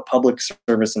this is a public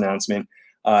service announcement.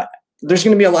 There's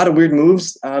going to be a lot of weird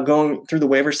moves going through the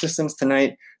waiver systems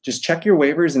tonight. Just check your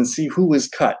waivers and see who was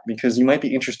cut, because you might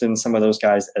be interested in some of those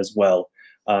guys as well.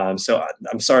 So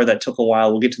I'm sorry that took a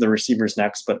while. We'll get to the receivers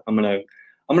next, but I'm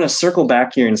gonna circle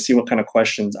back here and see what kind of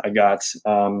questions I got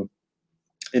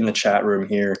in the chat room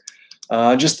here.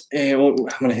 I'm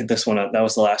gonna hit this one up. That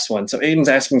was the last one. So Aiden's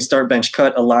asking, start, bench,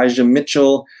 cut Elijah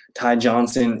Mitchell, Ty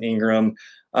Johnson, Ingram.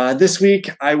 This week,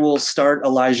 I will start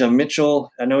Elijah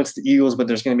Mitchell. I know it's the Eagles, but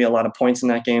there's going to be a lot of points in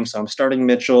that game, so I'm starting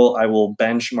Mitchell. I will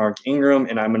bench Mark Ingram,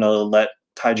 and I'm going to let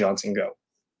Ty Johnson go.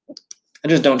 I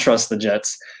just don't trust the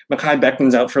Jets. Mekhi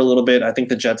Becton's out for a little bit. I think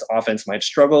the Jets' offense might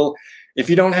struggle. If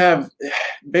you don't have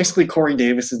 – basically, Corey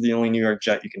Davis is the only New York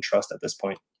Jet you can trust at this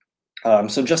point.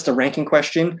 So just a ranking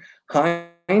question.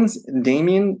 Hines,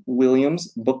 Damian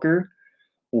Williams, Booker,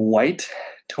 White,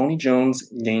 Tony Jones,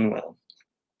 Gainwell.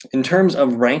 In terms of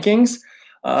rankings,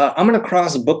 I'm going to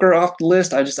cross Booker off the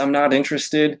list. I'm not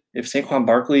interested. If Saquon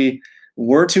Barkley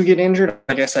were to get injured,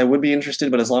 I guess I would be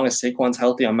interested. But as long as Saquon's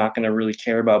healthy, I'm not going to really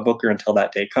care about Booker until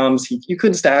that day comes. You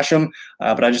could stash him,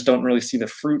 but I just don't really see the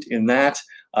fruit in that.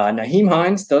 Nyheim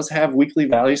Hines does have weekly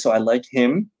value, so I like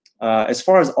him. As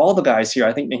far as all the guys here,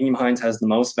 I think Nyheim Hines has the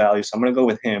most value, so I'm going to go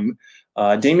with him.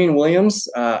 Damian Williams,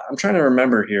 I'm trying to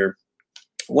remember here.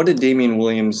 What did Damian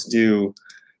Williams do?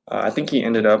 I think he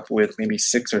ended up with maybe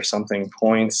 6 or something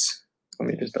points. Let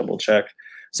me just double check.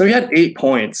 So he had 8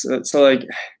 points. So like,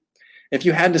 if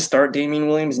you had to start Damian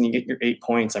Williams and you get your 8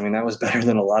 points, I mean that was better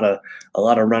than a lot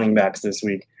of running backs this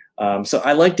week. So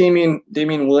I like Damian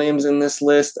Williams in this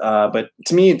list, but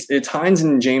to me it's Hines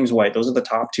and James White. Those are the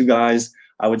top 2 guys.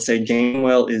 I would say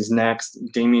Gainwell is next.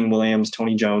 Damian Williams,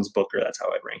 Tony Jones, Booker. That's how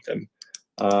I'd rank them.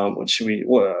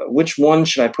 Which one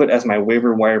should I put as my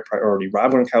waiver wire priority?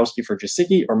 Rob Gronkowski for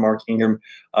Gesicki or Mark Ingram?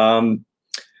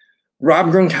 Rob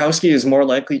Gronkowski is more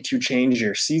likely to change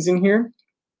your season here.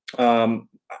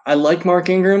 I like Mark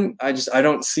Ingram. I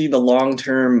don't see the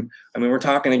long-term. I mean, we're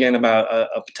talking again about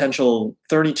a potential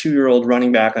 32-year-old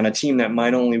running back on a team that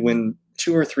might only win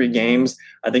 2 or 3 games.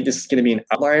 I think this is going to be an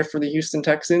outlier for the Houston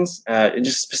Texans.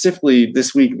 Just specifically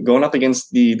this week, going up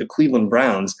against the Cleveland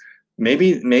Browns.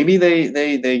 Maybe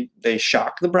they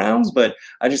shock the Browns, but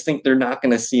I just think they're not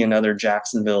going to see another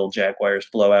Jacksonville Jaguars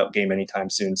blowout game anytime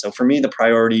soon. So for me, the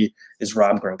priority is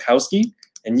Rob Gronkowski.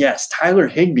 And yes, Tyler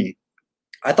Higbee.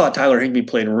 I thought Tyler Higbee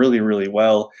played really, really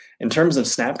well. In terms of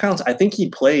snap counts, I think he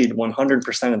played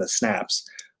 100% of the snaps.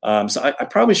 So I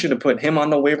probably should have put him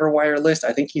on the waiver wire list.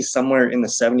 I think he's somewhere in the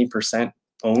 70%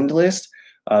 owned list.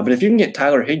 But if you can get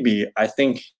Tyler Higbee, I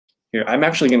think here, I'm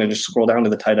actually going to just scroll down to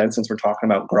the tight end since we're talking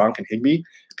about Gronk and Higbee,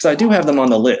 because I do have them on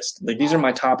the list. Like, these are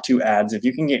my top 2 ads. If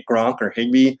you can get Gronk or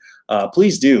Higbee,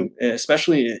 please do,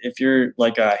 especially if you're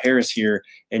like Harris here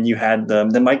and you had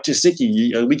the Mike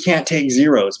Gesicki. We can't take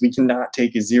zeros. We cannot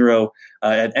take a zero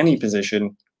at any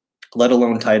position, let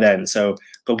alone tight end. So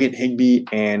go get Higbee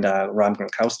and Rob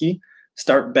Gronkowski.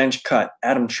 Start, bench, cut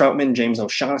Adam Troutman, James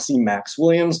O'Shaughnessy, Max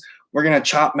Williams. We're going to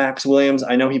chop Max Williams.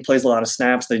 I know he plays a lot of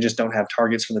snaps. They just don't have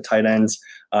targets for the tight ends.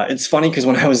 It's funny because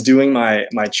when I was doing my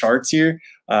charts here,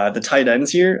 the tight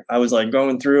ends here, I was like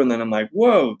going through and then I'm like,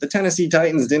 whoa, the Tennessee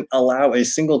Titans didn't allow a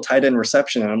single tight end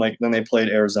reception. And I'm like, then they played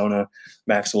Arizona.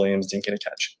 Max Williams didn't get a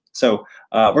catch. So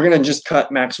we're going to just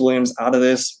cut Max Williams out of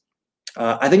this.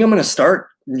 I think I'm going to start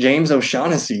James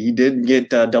O'Shaughnessy. He did get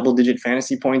double-digit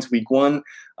fantasy points week 1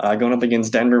 going up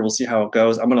against Denver. We'll see how it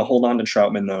goes. I'm going to hold on to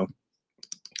Troutman, though.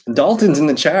 Dalton's in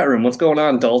the chat room. What's going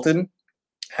on, Dalton?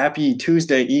 Happy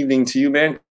Tuesday evening to you,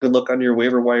 man. Good luck on your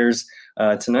waiver wires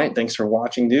tonight. Thanks for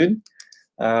watching, dude.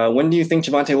 When do you think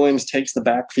Javonte Williams takes the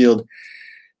backfield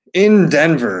in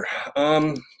Denver?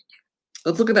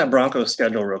 Let's look at that Broncos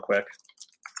schedule real quick.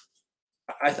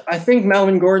 I think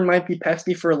Melvin Gordon might be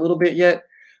pesky for a little bit yet.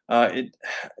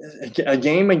 A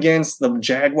game against the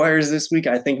Jaguars this week,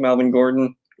 I think Melvin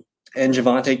Gordon and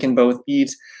Javonte can both eat.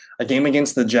 A game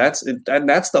against the Jets,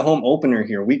 that's the home opener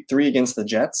here, week 3 against the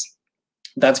Jets.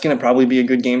 That's going to probably be a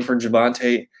good game for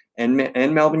Javonte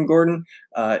and Melvin Gordon.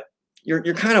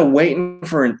 You're kind of waiting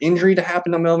for an injury to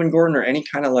happen to Melvin Gordon or any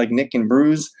kind of like nick and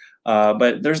bruise.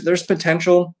 But there's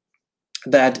potential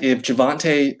that if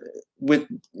Javonte, with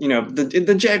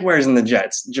the Jaguars and the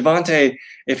Jets, Javonte,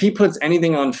 if he puts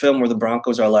anything on film where the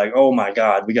Broncos are like, oh my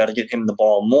God, we got to get him the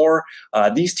ball more.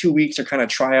 These 2 weeks are kind of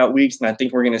tryout weeks, and I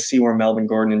think we're going to see where Melvin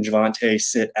Gordon and Javonte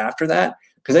sit after that.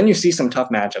 Because then you see some tough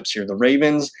matchups here. The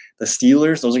Ravens, the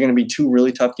Steelers, those are going to be 2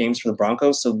 really tough games for the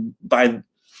Broncos. So I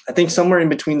think somewhere in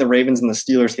between the Ravens and the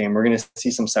Steelers game, we're going to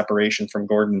see some separation from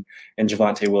Gordon and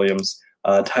Javonte Williams.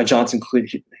 Ty Johnson,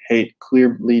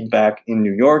 clear lead back in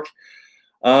New York.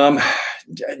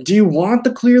 Do you want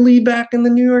the clear lead back in the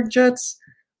New York Jets?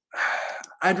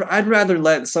 I'd rather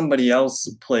let somebody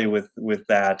else play with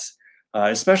that,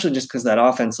 especially just because that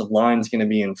offensive line is going to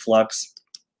be in flux.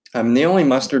 They only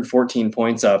mustered 14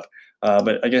 points up,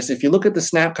 but I guess if you look at the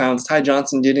snap counts, Ty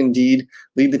Johnson did indeed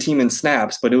lead the team in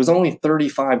snaps, but it was only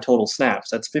 35 total snaps.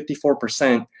 That's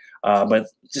 54%, but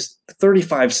just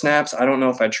 35 snaps. I don't know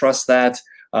if I trust that.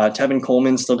 Tevin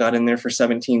Coleman still got in there for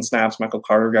 17 snaps. Michael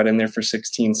Carter got in there for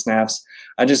 16 snaps.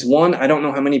 I don't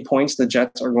know how many points the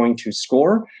Jets are going to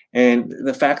score. And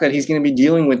the fact that he's going to be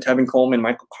dealing with Tevin Coleman,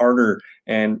 Michael Carter,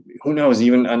 and who knows,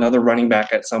 even another running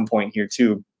back at some point here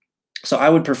too. So I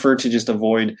would prefer to just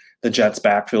avoid the Jets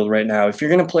backfield right now. If you're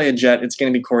going to play a Jet, it's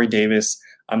going to be Corey Davis.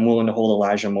 I'm willing to hold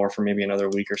Elijah Moore for maybe another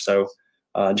week or so.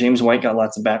 James White got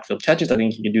lots of backfield catches. I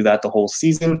think he could do that the whole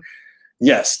season.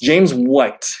 Yes, James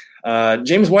White.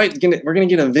 James White, we're going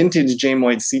to get a vintage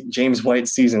James White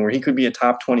season where he could be a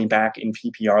top 20 back in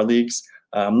PPR leagues.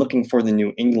 I'm looking for the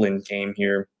New England game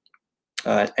here.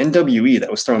 NWE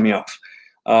that was throwing me off.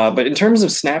 But in terms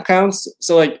of snap counts,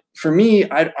 so like for me,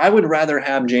 I would rather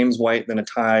have James White than a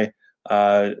Ty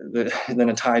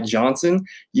Johnson.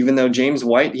 Even though James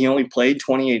White, he only played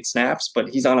 28 snaps, but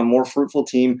he's on a more fruitful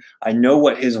team. I know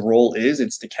what his role is.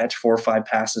 It's to catch 4 or 5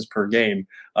 passes per game.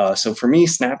 So for me,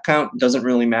 snap count doesn't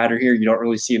really matter here. You don't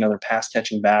really see another pass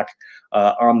catching back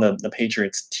on the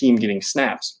Patriots team getting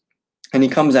snaps. And he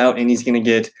comes out and he's going to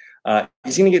get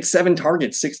 7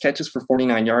 targets, 6 catches for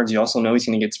 49 yards. You also know he's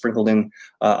going to get sprinkled in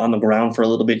on the ground for a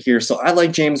little bit here. So I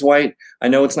like James White. I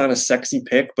know it's not a sexy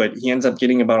pick, but he ends up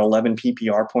getting about 11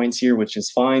 PPR points here, which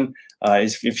is fine.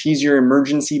 If he's your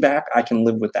emergency back, I can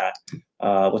live with that.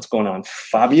 What's going on?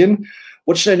 Fabian,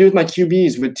 what should I do with my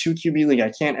QBs with 2 QB league?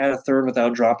 I can't add a third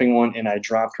without dropping one, and I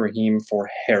dropped Raheem for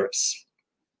Harris.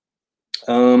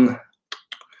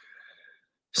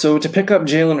 So to pick up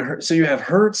Jalen Hurts, so you have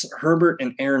Hurts, Herbert,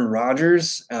 and Aaron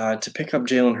Rodgers. To pick up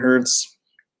Jalen Hurts,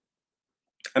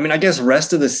 I mean, I guess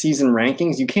rest of the season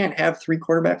rankings, you can't have 3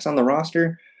 quarterbacks on the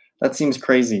roster. That seems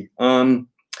crazy.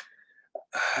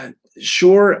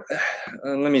 Sure.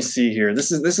 Let me see here.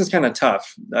 This is kind of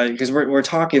tough because we're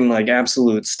talking like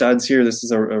absolute studs here. This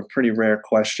is a pretty rare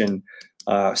question.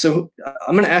 So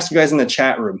I'm going to ask you guys in the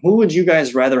chat room, who would you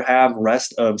guys rather have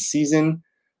rest of season?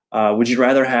 Would you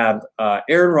rather have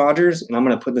Aaron Rodgers? And I'm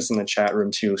going to put this in the chat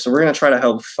room too. So we're going to try to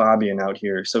help Fabian out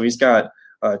here. So he's got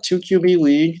 2 QB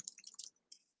league.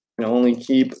 And only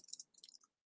keep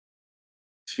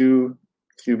 2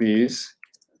 QBs.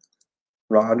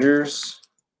 Rodgers,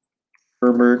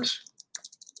 Herbert,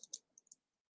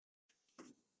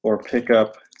 or pick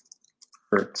up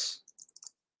Hurts.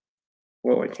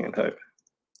 Whoa, I can't type.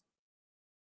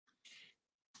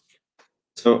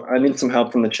 So I need some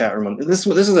help from the chat room. This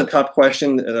is a tough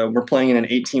question. We're playing in an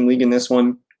 8-team league in this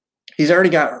one. He's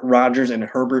already got Rodgers and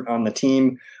Herbert on the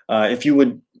team. If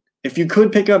you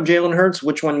could pick up Jalen Hurts,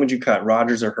 which one would you cut,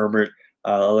 Rodgers or Herbert?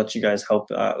 I'll let you guys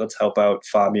help. Let's help out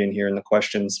Fabian here in the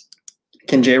questions.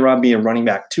 Can J-Rob be a running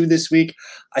back 2 this week?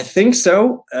 I think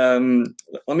so.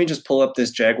 Let me just pull up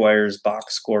this Jaguars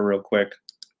box score real quick.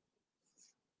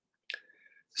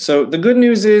 So the good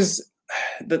news is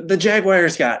the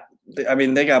Jaguars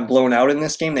they got blown out in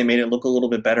this game. They made it look a little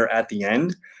bit better at the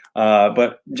end.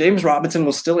 But James Robinson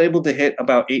was still able to hit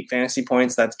about 8 fantasy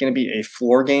points. That's going to be a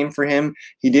floor game for him.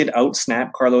 He did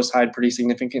out-snap Carlos Hyde pretty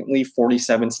significantly,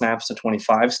 47 snaps to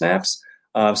 25 snaps.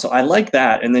 So I like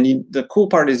that. And then the cool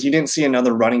part is you didn't see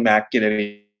another running back get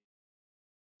any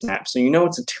snaps. So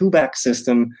it's a 2-back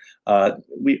system. I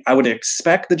would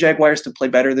expect the Jaguars to play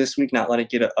better this week, not let it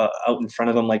get out in front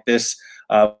of them like this.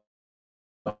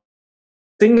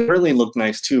 Thing that really looked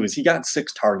nice too is he got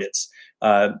 6 targets.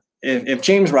 If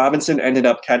James Robinson ended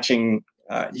up catching,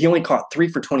 he only caught 3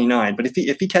 for 29, but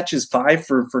if he catches 5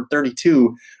 for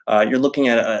 32, you're looking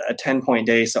at a 10-point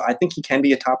day. So I think he can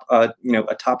be a top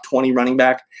 20 running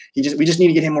back. We just need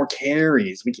to get him more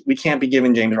carries. We can't be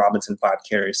giving James Robinson 5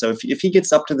 carries. So if he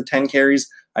gets up to the 10 carries,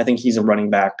 I think he's a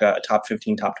running back, a top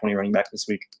 15, top 20 running back this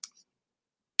week.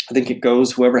 I think it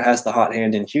goes whoever has the hot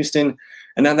hand in Houston.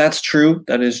 And that's true.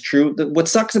 That is true. What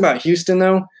sucks about Houston,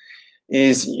 though,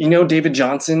 is David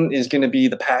Johnson is going to be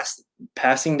the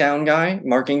passing down guy.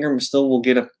 Mark Ingram still will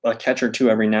get a catch or 2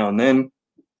 every now and then.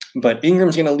 But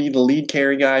Ingram's going to lead the lead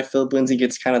carry guy. Philip Lindsay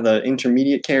gets kind of the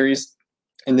intermediate carries.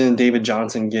 And then David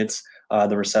Johnson gets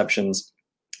the receptions.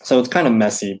 So it's kind of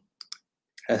messy.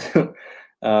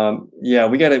 Yeah,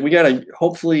 we gotta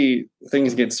hopefully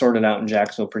things get sorted out in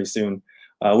Jacksonville pretty soon.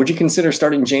 Would you consider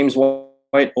starting James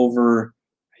White over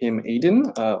him,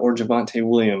 Aiden, or Javonte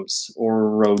Williams or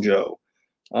Rojo?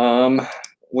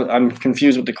 I'm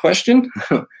confused with the question.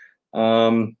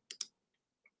 No,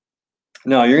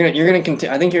 you're gonna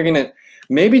continue. I think you're gonna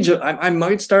maybe. I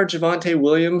might start Javonte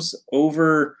Williams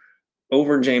over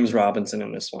James Robinson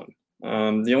in this one.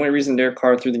 The only reason Derek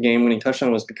Carr threw the game when he touched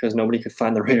on was because nobody could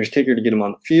find the Raiders kicker to get him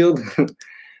on the field.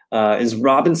 Is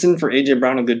Robinson for AJ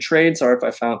Brown a good trade? Sorry if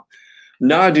I found.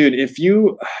 Nah, dude. If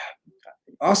you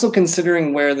also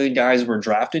considering where the guys were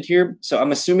drafted here, so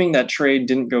I'm assuming that trade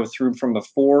didn't go through from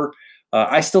before.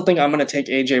 I still think I'm going to take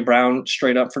AJ Brown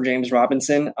straight up for James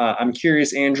Robinson. I'm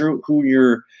curious, Andrew,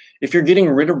 if you're getting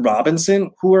rid of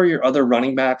Robinson, who are your other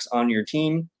running backs on your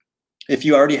team? If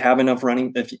you already have enough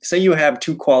say you have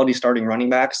 2 quality starting running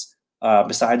backs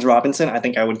besides Robinson, I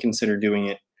think I would consider doing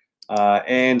it.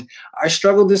 And I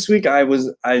struggled this week. I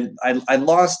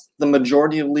lost the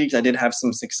majority of leagues. I did have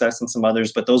some success in some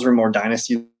others, but those were more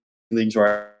dynasty leagues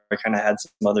where I kind of had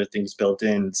some other things built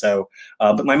in. So,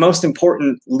 but my most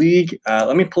important league,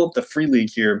 let me pull up the free league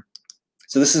here.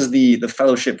 So this is the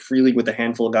fellowship free league with a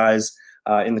handful of guys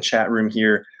in the chat room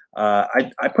here.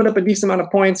 I put up a decent amount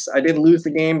of points. I did lose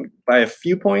the game by a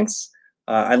few points.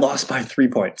 I lost by 3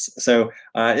 points. So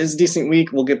it's a decent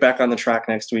week. We'll get back on the track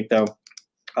next week, though.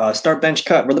 Start, bench,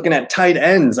 cut. We're looking at tight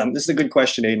ends. This is a good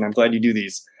question, Aiden. I'm glad you do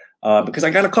these because I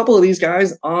got a couple of these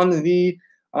guys on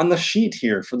the sheet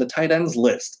here for the tight ends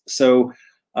list. So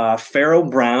Pharaoh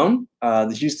Brown,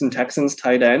 the Houston Texans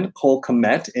tight end, Cole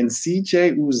Kmet, and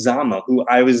C.J. Uzomah, who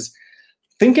I was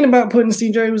thinking about putting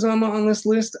C.J. Uzomah on this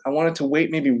list. I wanted to wait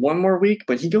maybe one more week,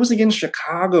 but he goes against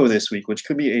Chicago this week, which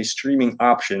could be a streaming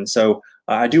option. So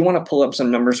I do want to pull up some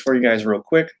numbers for you guys real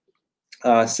quick.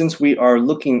 Since we are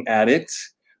looking at it,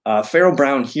 Pharaoh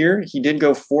Brown here, he did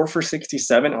go 4 for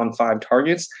 67 on 5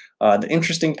 targets. The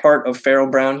interesting part of Pharaoh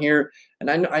Brown here, and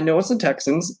I know it's the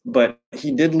Texans, but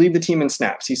he did lead the team in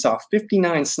snaps. He saw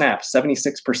 59 snaps,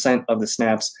 76% of the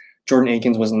snaps. Jordan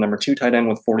Akins was the number 2 tight end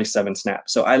with 47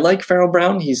 snaps. So I like Pharaoh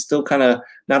Brown. He's still kind of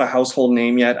not a household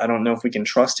name yet. I don't know if we can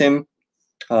trust him.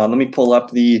 Let me pull up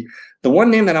the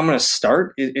one name that I'm going to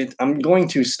start. I'm going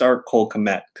to start Cole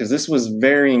Kmet because this was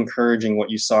very encouraging what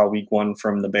you saw week 1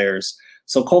 from the Bears.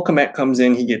 So Cole Kmet comes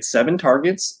in. He gets 7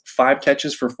 targets, 5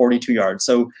 catches for 42 yards.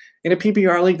 So in a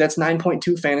PPR league, that's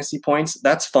 9.2 fantasy points.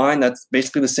 That's fine. That's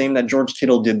basically the same that George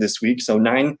Kittle did this week. So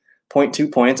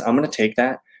 9.2 points. I'm going to take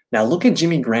that. Now look at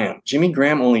Jimmy Graham. Jimmy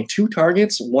Graham only 2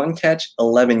 targets, 1 catch,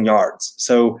 11 yards.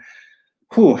 So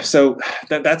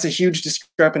that's a huge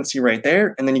discrepancy right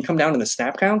there. And then you come down to the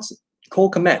snap counts. Cole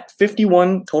Kmet,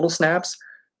 51 total snaps,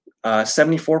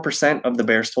 74% of the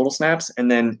Bears' total snaps.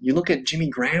 And then you look at Jimmy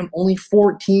Graham, only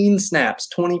 14 snaps,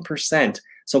 20%.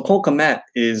 So Cole Kmet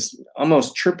is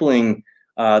almost tripling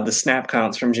the snap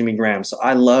counts from Jimmy Graham. So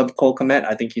I love Cole Kmet.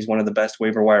 I think he's one of the best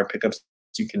waiver wire pickups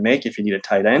you can make if you need a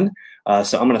tight end.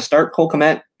 So I'm going to start Cole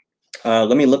Kmet.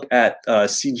 Let me look at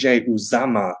C.J.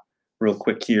 Uzomah real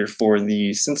quick here for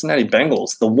the Cincinnati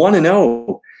Bengals, the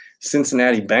 1-0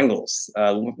 Cincinnati Bengals.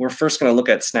 We're first going to look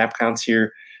at snap counts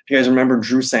here. If you guys remember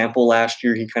Drew Sample last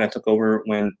year, he kind of took over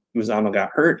when Uzomah got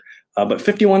hurt. But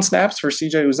 51 snaps for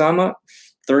C.J. Uzomah,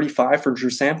 35 for Drew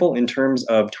Sample in terms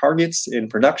of targets in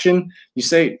production. You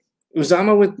say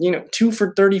Uzomah with 2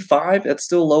 for 35. That's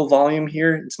still low volume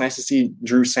here. It's nice to see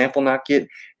Drew Sample not get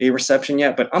a reception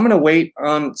yet, but I'm going to wait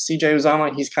on C.J.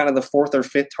 Uzomah. He's kind of the 4th or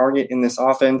 5th target in this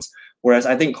offense, whereas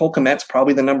I think Cole Kmet's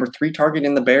probably the number 3 target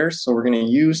in the Bears. So we're going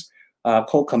to use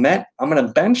Cole Kmet. I'm going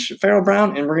to bench Pharaoh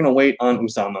Brown, and we're going to wait on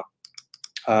Uzomah.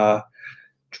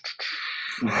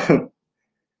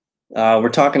 We're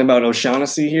talking about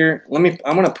O'Shaughnessy here. I'm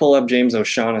going to pull up James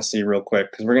O'Shaughnessy real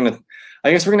quick because I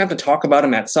guess we're going to have to talk about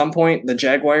him at some point. The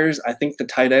Jaguars, I think the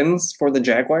tight ends for the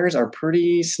Jaguars are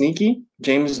pretty sneaky.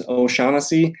 James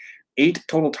O'Shaughnessy, 8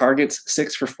 total targets,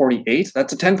 6 for 48.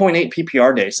 That's a 10.8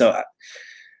 PPR day. So,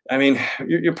 I mean,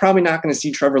 you're probably not going to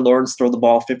see Trevor Lawrence throw the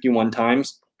ball 51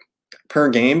 times per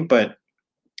game, but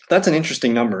that's an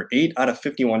interesting number. 8 out of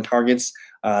 51 targets.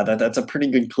 That's a pretty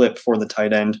good clip for the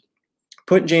tight end.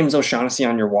 Put James O'Shaughnessy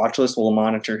on your watch list. We'll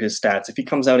monitor his stats. If he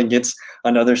comes out and gets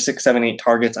another 6, 7, 8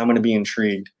 targets, I'm going to be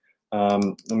intrigued. Let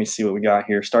me see what we got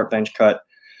here. Start, bench, cut.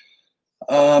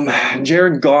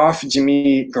 Jared Goff,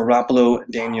 Jimmy Garoppolo,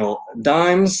 Daniel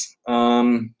Dimes.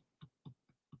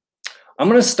 I'm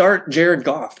going to start Jared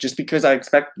Goff just because I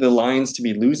expect the Lions to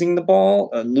be losing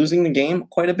the game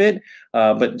quite a bit.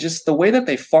 But just the way that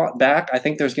they fought back, I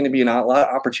think there's going to be a lot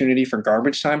of opportunity for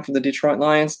garbage time for the Detroit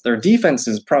Lions. Their defense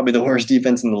is probably the worst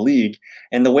defense in the league.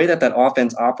 And the way that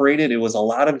offense operated, it was a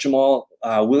lot of Jamal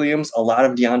Williams, a lot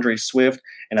of DeAndre Swift,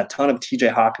 and a ton of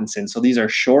TJ Hawkinson. So these are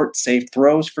short, safe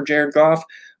throws for Jared Goff.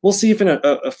 We'll see if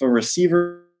a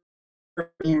receiver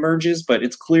emerges, but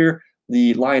it's clear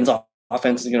the Lions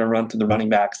offense is going to run through the running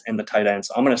backs and the tight ends.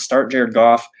 So I'm going to start Jared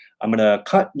Goff. I'm going to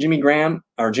cut Jimmy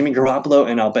Garoppolo,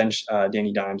 and I'll bench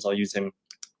Danny Dimes. I'll use him.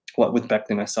 With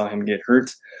Becton, I saw him get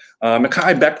hurt.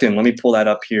 Mekhi Becton, let me pull that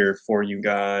up here for you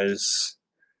guys.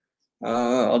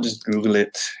 I'll just Google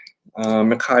it.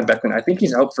 Mekhi Becton, I think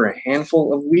he's out for a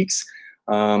handful of weeks.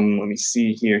 Let me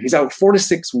see here. He's out 4 to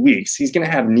 6 weeks. He's going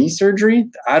to have knee surgery.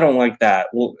 I don't like that.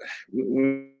 Well,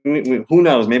 who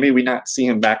knows? Maybe we not see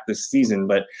him back this season,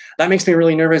 but that makes me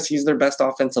really nervous. He's their best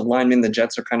offensive lineman. The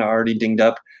Jets are kind of already dinged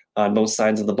up on both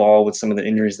sides of the ball with some of the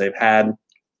injuries they've had.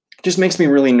 Just makes me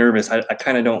really nervous. I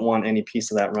kind of don't want any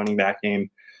piece of that running back game.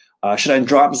 Should I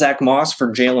drop Zach Moss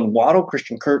for Jalen Waddle,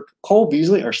 Christian Kirk, Cole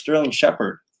Beasley, or Sterling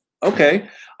Shepard? Okay.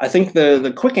 I think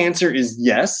the quick answer is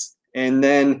yes. And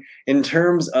then in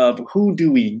terms of who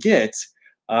do we get,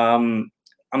 I'm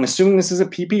assuming this is a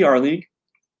PPR league.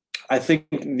 I think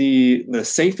the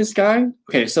safest guy,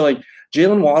 okay, so like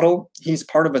Jalen Waddle, he's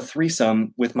part of a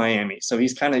threesome with Miami. So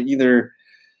he's kind of either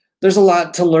there's a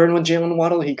lot to learn with Jalen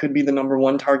Waddle. He could be the number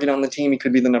 1 target on the team. He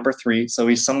could be the number 3. So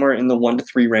he's somewhere in the 1 to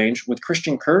 3 range. With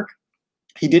Christian Kirk,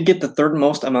 he did get the 3rd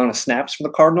most amount of snaps for the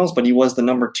Cardinals, but he was the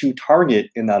number 2 target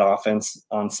in that offense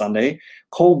on Sunday.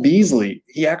 Cole Beasley,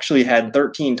 he actually had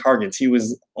 13 targets. He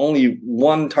was only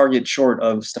 1 target short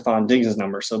of Stephon Diggs'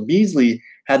 number. So Beasley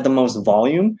had the most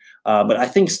volume, but I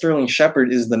think Sterling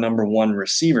Shepard is the number 1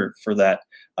 receiver for that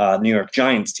New York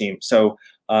Giants team. So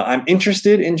I'm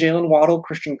interested in Jalen Waddle,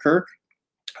 Christian Kirk,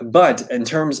 but in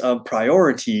terms of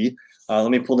priority,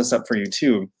 let me pull this up for you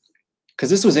too, because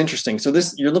this was interesting. So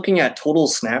you're looking at total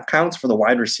snap counts for the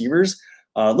wide receivers.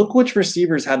 Look which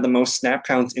receivers had the most snap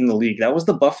counts in the league. That was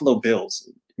the Buffalo Bills.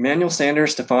 Emmanuel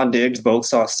Sanders, Stephon Diggs both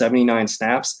saw 79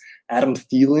 snaps. Adam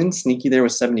Thielen, sneaky there,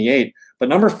 with 78. But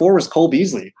number 4 was Cole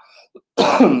Beasley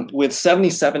with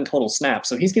 77 total snaps.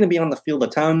 So he's going to be on the field a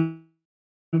ton.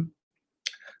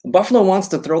 Buffalo wants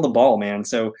to throw the ball, man.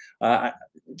 So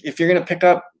if you're going to pick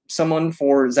up someone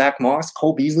for Zach Moss,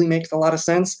 Cole Beasley makes a lot of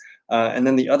sense. And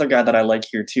then the other guy that I like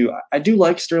here too, I do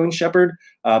like Sterling Shepard,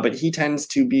 but he tends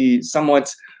to be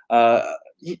somewhat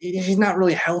he's not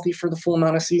really healthy for the full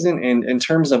amount of season. And in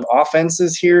terms of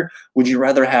offenses here, would you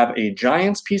rather have a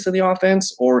Giants piece of the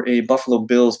offense or a Buffalo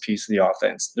Bills piece of the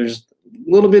offense? There's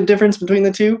a little bit of difference between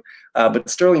the two, but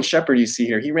Sterling Shepard, you see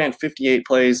here, he ran 58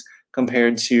 plays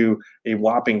compared to a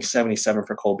whopping 77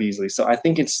 for Cole Beasley. So I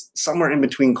think it's somewhere in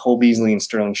between Cole Beasley and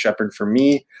Sterling Shepard for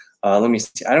me. Let me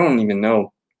see. I don't even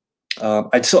know.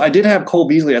 So I did have Cole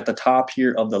Beasley at the top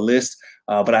here of the list,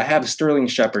 but I have Sterling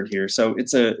Shepard here. So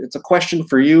it's a question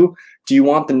for you. Do you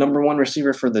want the number 1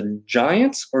 receiver for the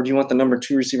Giants, or do you want the number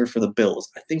 2 receiver for the Bills?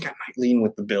 I think I might lean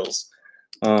with the Bills.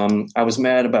 I was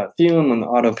mad about Thielen when the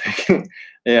auto pick.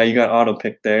 Yeah, you got auto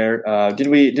pick there. Did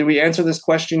we answer this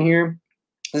question here?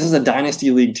 This is a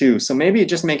dynasty league too, so maybe it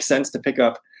just makes sense to pick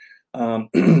up.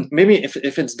 Maybe if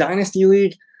it's dynasty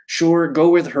league, sure, go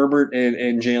with Herbert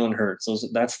and Jalen Hurts. So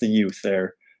that's the youth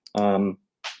there.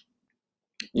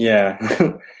 Yeah.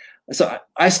 So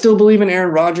I still believe in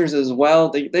Aaron Rodgers as well.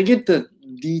 They get the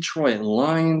Detroit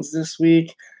Lions this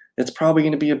week. It's probably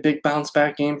going to be a big bounce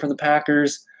back game for the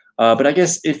Packers. But I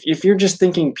guess if you're just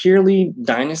thinking purely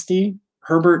dynasty,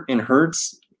 Herbert and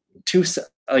Hurts,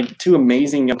 two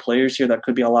amazing young players here that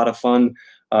could be a lot of fun.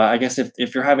 I guess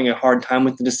if you're having a hard time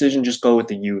with the decision, just go with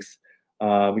the youth.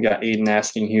 We got Aiden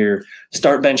asking here,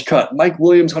 start, bench, cut. Mike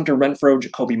Williams, Hunter Renfrow,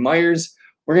 Jacoby Myers.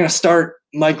 We're going to start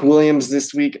Mike Williams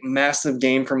this week. Massive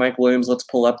game for Mike Williams. Let's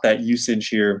pull up that usage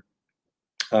here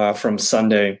from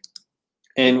Sunday.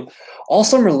 And all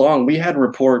summer long, we had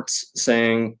reports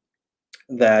saying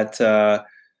that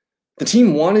the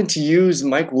team wanted to use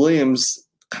Mike Williams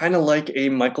kind of like a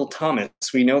Michael Thomas.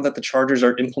 We know that the Chargers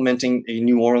are implementing a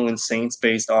New Orleans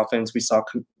Saints-based offense. We saw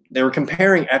they were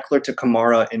comparing Eckler to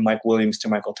Kamara and Mike Williams to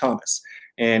Michael Thomas.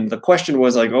 And the question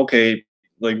was like, okay,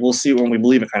 like we'll see when we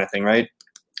believe it kind of thing, right?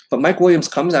 But Mike Williams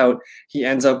comes out. He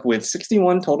ends up with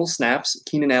 61 total snaps.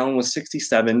 Keenan Allen was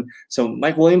 67. So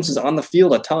Mike Williams is on the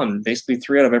field a ton. Basically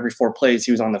 3 out of every 4 plays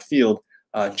he was on the field.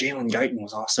 Jalen Guyton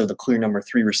was also the clear number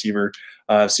 3 receiver.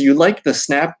 So you like the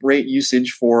snap rate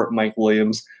usage for Mike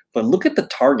Williams, but look at the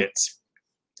targets.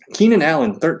 Keenan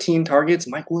Allen, 13 targets.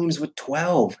 Mike Williams with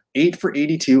 12, 8 for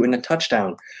 82 and a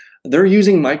touchdown. They're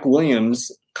using Mike Williams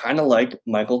kind of like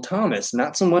Michael Thomas,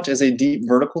 not so much as a deep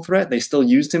vertical threat. They still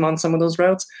used him on some of those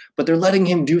routes, but they're letting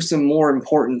him do some more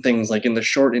important things like in the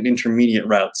short and intermediate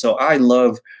routes. So I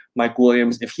love Mike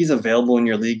Williams. If he's available in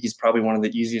your league, he's probably one of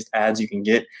the easiest ads you can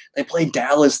get. They play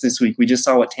Dallas this week. We just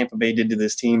saw what Tampa Bay did to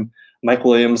this team. Mike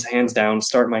Williams, hands down,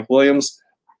 start Mike Williams.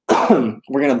 We're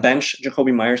going to bench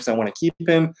Jacoby Myers because I want to keep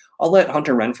him. I'll let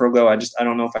Hunter Renfrow go. I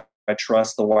don't know if I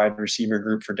trust the wide receiver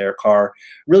group for Derek Carr.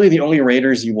 Really, the only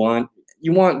Raiders you want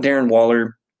Darren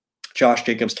Waller, Josh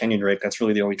Jacobs, Kenyon Drake. That's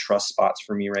really the only trust spots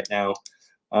for me right now.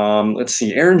 Let's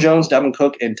see. Aaron Jones, Dalvin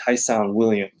Cook, and Tyson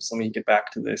Williams. Let me get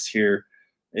back to this here.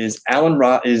 Is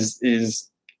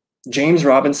James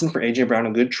Robinson for A.J. Brown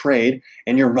a good trade?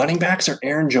 And your running backs are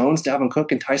Aaron Jones, Dalvin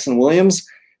Cook, and Tyson Williams?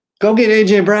 Go get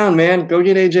A.J. Brown, man. Go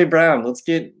get A.J. Brown.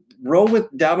 Roll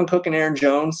with Dalvin Cook and Aaron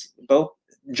Jones. Both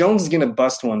Jones is going to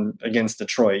bust one against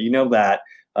Detroit. You know that.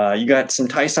 You got some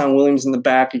Tyson Williams in the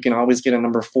back. You can always get a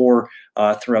number 4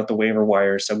 throughout the waiver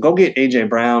wire. So go get A.J.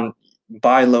 Brown.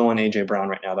 Buy low on A.J. Brown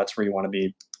right now. That's where you want to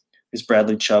be. Is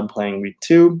Bradley Chubb playing week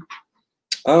 2?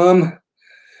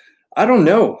 I don't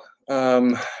know.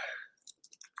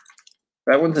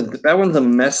 That one's a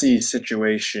messy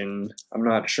situation. I'm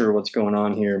not sure what's going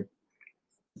on here.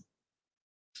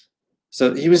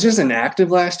 So he was just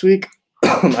inactive last week.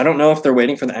 I don't know if they're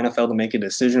waiting for the NFL to make a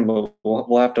decision, but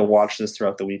we'll have to watch this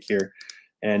throughout the week here.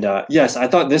 And yes, I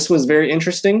thought this was very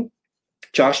interesting.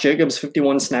 Josh Jacobs,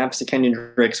 51 snaps to Kenyon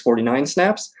Drake's 49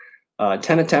 snaps.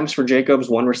 10 attempts for Jacobs,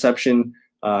 1 reception,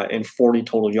 and 40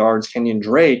 total yards. Kenyon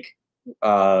Drake,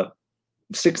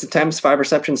 6 attempts, 5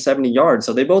 receptions, 70 yards.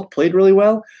 So they both played really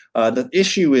well. The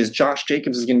issue is Josh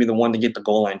Jacobs is going to be the one to get the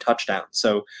goal line touchdown.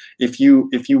 So if you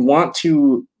want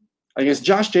to, I guess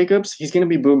Josh Jacobs, he's going to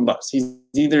be boom bust. He's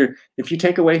either, if you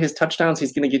take away his touchdowns,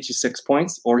 he's going to get you 6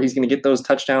 points, or he's going to get those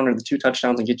touchdowns or the 2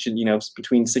 touchdowns and get you,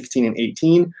 between 16 and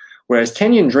 18. Whereas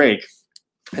Kenyon Drake,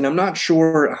 and I'm not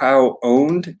sure how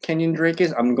owned Kenyon Drake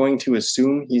is. I'm going to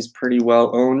assume he's pretty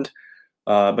well owned.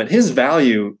 But his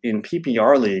value in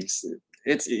PPR leagues,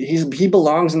 he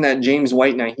belongs in that James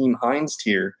White, Nyheim Hines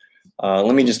tier.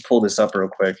 Let me just pull this up real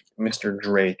quick. Mr.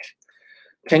 Drake.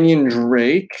 Kenyon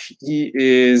Drake, he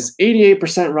is 88%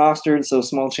 rostered, so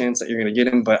small chance that you're going to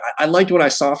get him. But I liked what I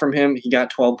saw from him. He got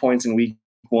 12 points in week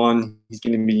 1. He's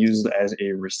going to be used as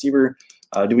a receiver.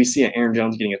 Do we see Aaron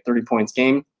Jones getting a 30 points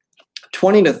game?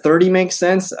 20 to 30 makes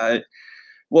sense.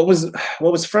 What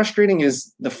was frustrating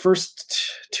is the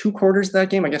first 2 quarters of that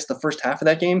game, I guess the first half of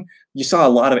that game, you saw a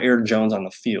lot of Aaron Jones on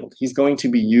the field. He's going to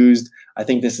be used. I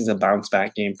think this is a bounce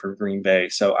back game for Green Bay.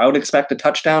 So I would expect a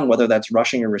touchdown, whether that's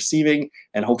rushing or receiving,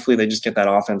 and hopefully they just get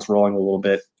that offense rolling a little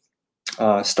bit.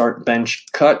 Start, bench,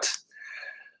 cut.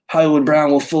 Hollywood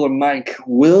Brown, Will Fuller, Mike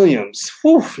Williams.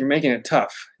 Whew, you're making it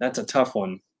tough. That's a tough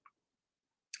one.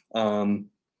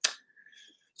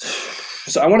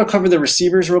 So I want to cover the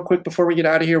receivers real quick before we get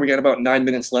out of here. We got about 9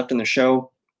 minutes left in the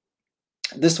show.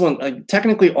 This one,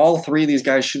 technically all 3 of these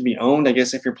guys should be owned. I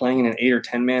guess if you're playing in an 8 or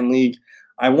 10 man league,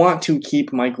 I want to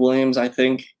keep Mike Williams. I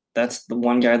think that's the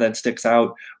one guy that sticks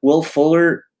out. Will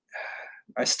Fuller,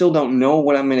 I still don't know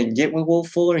what I'm going to get with Will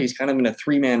Fuller. He's kind of in a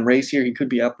 3-man race here. He could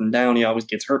be up and down. He always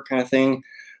gets hurt kind of thing.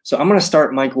 So I'm going to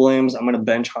start Mike Williams. I'm going to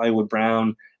bench Hollywood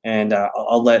Brown, and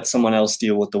I'll let someone else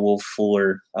deal with the Will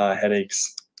Fuller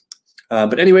headaches.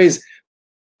 But anyways,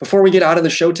 before we get out of the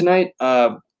show tonight,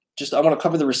 I want to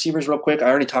cover the receivers real quick. I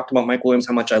already talked about Mike Williams,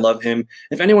 how much I love him.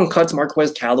 If anyone cuts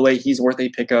Marquez Callaway, he's worth a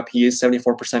pickup. He is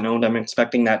 74% owned. I'm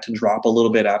expecting that to drop a little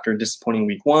bit after a disappointing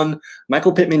week 1.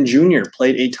 Michael Pittman Jr.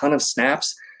 played a ton of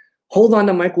snaps. Hold on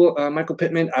to Michael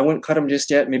Pittman. I wouldn't cut him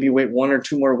just yet. Maybe wait 1 or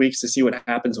 2 more weeks to see what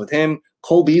happens with him.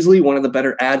 Cole Beasley, one of the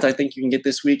better ads I think you can get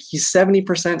this week. He's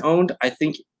 70% owned. I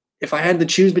think if I had to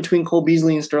choose between Cole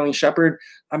Beasley and Sterling Shepard,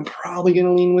 I'm probably going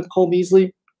to lean with Cole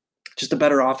Beasley. Just a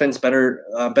better offense, better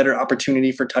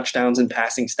opportunity for touchdowns and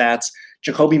passing stats.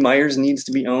 Jacoby Myers needs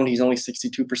to be owned. He's only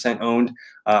 62% owned.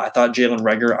 I thought Jalen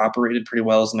Reagor operated pretty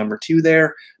well as number 2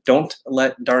 there. Don't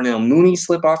let Darnell Mooney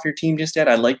slip off your team just yet.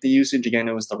 I like the usage. Again,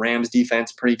 it was the Rams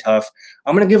defense, pretty tough.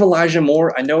 I'm going to give Elijah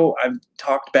Moore. I know I've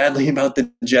talked badly about the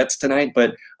Jets tonight,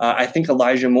 but I think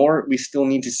Elijah Moore, we still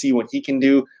need to see what he can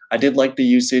do. I did like the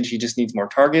usage. He just needs more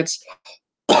targets.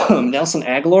 Nelson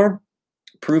Aguilar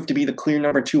proved to be the clear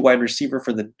number 2 wide receiver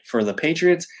for the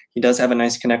Patriots. He does have a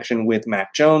nice connection with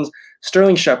Mac Jones.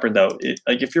 Sterling Shepard, though,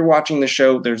 if you're watching the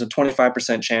show, there's a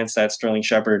 25% chance that Sterling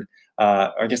Shepard,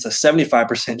 I guess a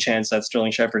 75% chance that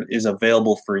Sterling Shepard is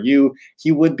available for you.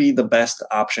 He would be the best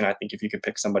option, I think, if you could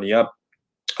pick somebody up.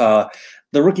 The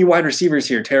rookie wide receivers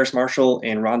here, Terrace Marshall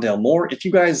and Rondale Moore. If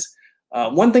you guys,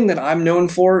 one thing that I'm known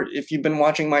for, if you've been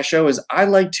watching my show, is I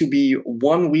like to be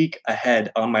 1 week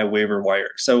ahead on my waiver wire.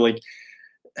 So,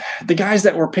 the guys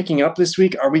that we're picking up this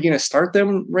week, are we going to start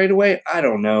them right away? I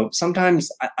don't know.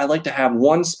 Sometimes I like to have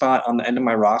one spot on the end of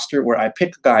my roster where I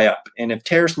pick a guy up. And if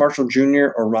Terrace Marshall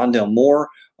Jr. or Rondale Moore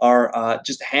are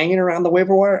just hanging around the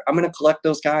waiver wire, I'm going to collect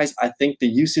those guys. I think the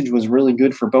usage was really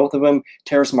good for both of them.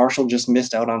 Terrace Marshall just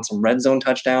missed out on some red zone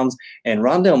touchdowns. And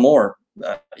Rondale Moore,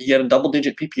 he had a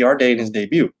double-digit PPR day in his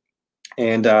debut.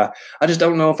 And I just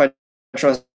don't know if I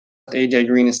trust A.J.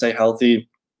 Green to stay healthy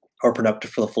or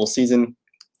productive for the full season.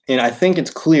 And I think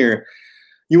it's clear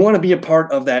you want to be a part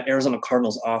of that Arizona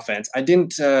Cardinals offense. I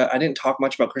didn't talk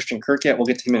much about Christian Kirk yet. We'll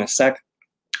get to him in a sec.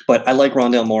 But I like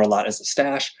Rondale Moore a lot as a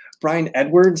stash. Brian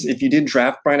Edwards, if you did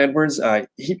draft Brian Edwards,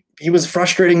 he was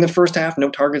frustrating the first half, no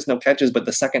targets, no catches. But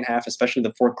the second half, especially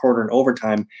the fourth quarter and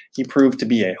overtime, he proved to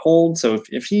be a hold. So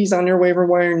if he's on your waiver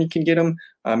wire and you can get him,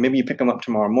 maybe you pick him up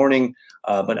tomorrow morning.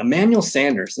 But Emmanuel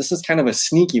Sanders, this is kind of a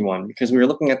sneaky one because we were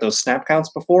looking at those snap counts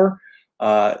before.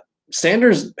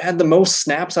 Sanders had the most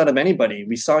snaps out of anybody.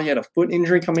 We saw he had a foot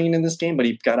injury coming into this game, but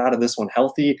he got out of this one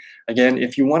healthy. Again,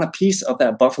 if you want a piece of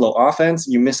that Buffalo offense,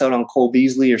 you miss out on Cole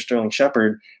Beasley or Sterling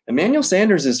Shepard. Emmanuel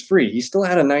Sanders is free. He still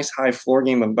had a nice high floor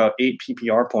game of about 8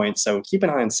 PPR points, so keep an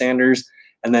eye on Sanders.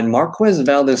 And then Marquez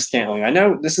Valdes-Scantling. I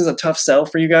know this is a tough sell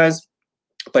for you guys,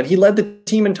 but he led the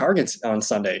team in targets on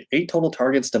Sunday. 8 total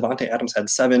targets. Devontae Adams had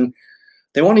 7.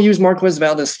 They want to use Marquez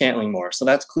Valdes-Scantling more. So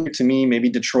that's clear to me. Maybe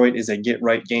Detroit is a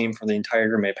get-right game for the entire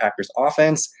Green Bay Packers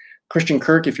offense. Christian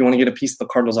Kirk, if you want to get a piece of the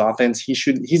Cardinals offense,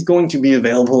 he's going to be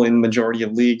available in the majority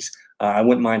of leagues. I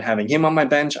wouldn't mind having him on my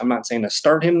bench. I'm not saying to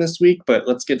start him this week, but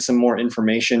let's get some more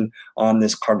information on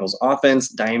this Cardinals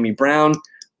offense. Diami Brown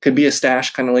could be a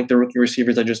stash, kind of like the rookie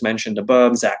receivers I just mentioned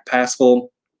above. Zach Pascal.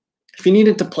 If you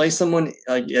needed to play someone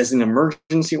as an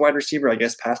emergency wide receiver, I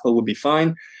guess Pascal would be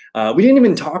fine. We didn't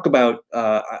even talk about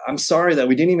I'm sorry that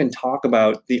we didn't even talk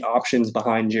about the options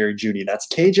behind Jerry Jeudy. That's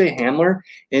KJ Hamler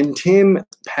and Tim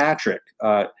Patrick.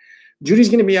 Judy's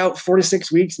going to be out 4 to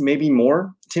 6 weeks, maybe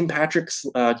more. Tim Patrick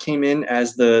came in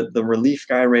as the relief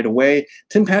guy right away.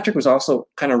 Tim Patrick was also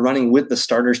kind of running with the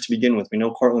starters to begin with. We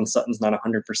know Cortland Sutton's not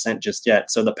 100% just yet.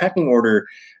 So the pecking order,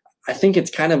 I think it's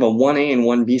kind of a 1A and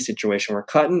 1B situation where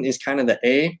Cutton is kind of the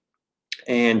A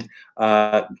and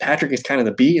Patrick is kind of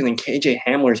the B, and then KJ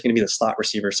Hamler is going to be the slot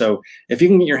receiver. So if you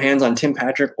can get your hands on Tim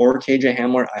Patrick or KJ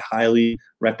Hamler, I highly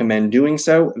recommend doing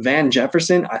so. Van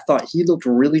Jefferson, I thought he looked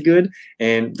really good,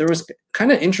 and there was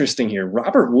kind of interesting here.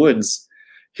 Robert Woods,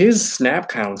 his snap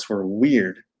counts were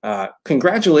weird.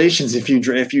 Congratulations if you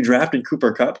drafted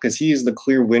Cooper Kupp, because he is the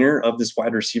clear winner of this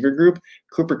wide receiver group.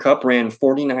 Cooper Kupp ran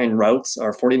 49 routes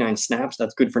or 49 snaps.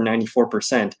 That's good for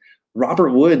 94%.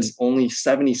 Robert Woods only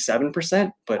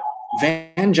 77%, but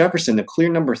Van Jefferson, the clear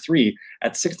number 3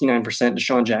 at 69%,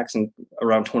 Deshaun Jackson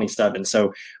around 27.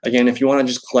 So again, if you want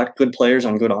to just collect good players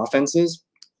on good offenses,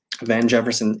 Van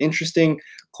Jefferson, interesting.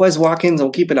 Quez Watkins,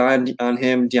 we'll keep an eye on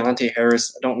him. Deontay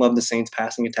Harris, I don't love the Saints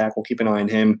passing attack. We'll keep an eye on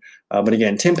him. But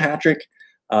again, Tim Patrick,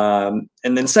 and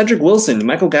then Cedric Wilson.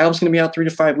 Michael Gallup's going to be out 3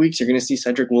 to 5 weeks. You're going to see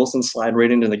Cedric Wilson slide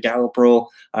right into the Gallup role.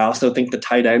 I also think the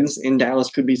tight ends in Dallas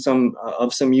could be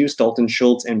of some use, Dalton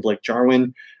Schultz and Blake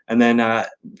Jarwin. And then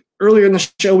earlier in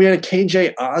the show, we had a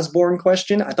KJ Osborne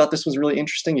question. I thought this was really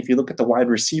interesting. If you look at the wide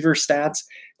receiver stats,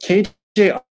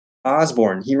 KJ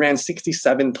Osborne, he ran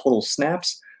 67 total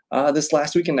snaps this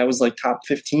last week, and that was like top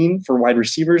 15 for wide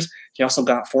receivers. He also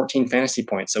got 14 fantasy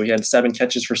points. So he had 7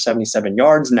 catches for 77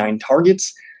 yards, 9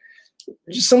 targets.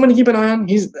 Just someone to keep an eye on.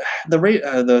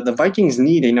 The Vikings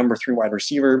need a number 3 wide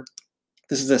receiver.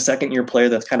 This is a second-year player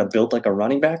that's kind of built like a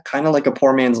running back, kind of like a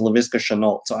poor man's Laviska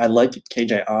Shenault. So I like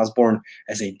KJ Osborne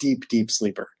as a deep, deep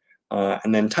sleeper.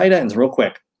 And then tight ends, real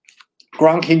quick.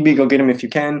 Gronk Higbee, go get him if you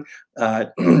can.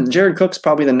 Jared Cook's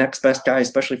probably the next best guy,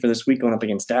 especially for this week going up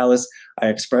against Dallas. I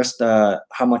expressed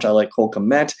how much I like Cole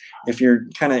Kmet. If you're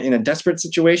kind of in a desperate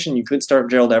situation, you could start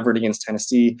Gerald Everett against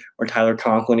Tennessee or Tyler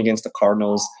Conklin against the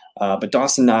Cardinals. But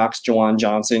Dawson Knox, Jawan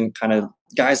Johnson, kind of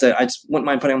guys that I just wouldn't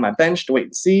mind putting on my bench to wait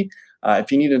and see. If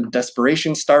you need a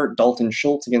desperation start, Dalton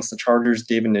Schultz against the Chargers,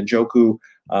 David Njoku,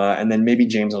 and then maybe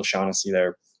James O'Shaughnessy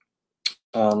there.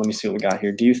 Let me see what we got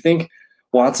here. Do you think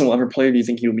Watson will ever play, or do you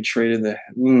think he will be traded?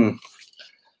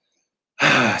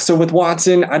 So with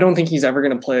Watson, I don't think he's ever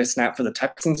going to play a snap for the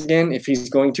Texans again. If he's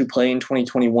going to play in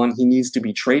 2021, he needs to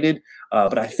be traded.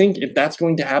 But I think if that's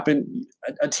going to happen,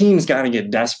 a team's got to get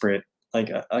desperate, like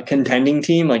a contending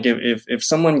team. Like if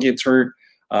someone gets hurt,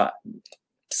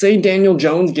 say Daniel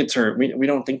Jones gets hurt. We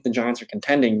don't think the Giants are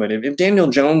contending, but if Daniel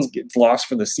Jones gets lost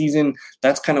for the season,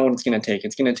 that's kind of what it's going to take.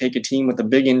 It's going to take a team with a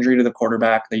big injury to the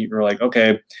quarterback that you're like,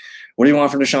 okay, what do you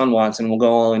want for Deshaun Watson? We'll go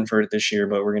all in for it this year,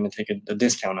 but we're going to take a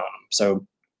discount on him. So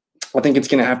I think it's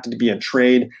going to have to be a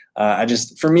trade.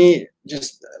 For me,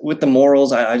 just with the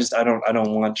morals, I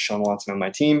don't want Deshaun Watson on my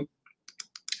team.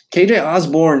 KJ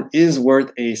Osborne is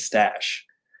worth a stash.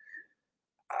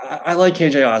 I like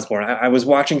KJ Osborne. I was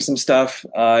watching some stuff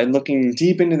and looking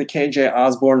deep into the KJ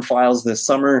Osborne files this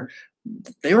summer.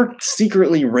 They were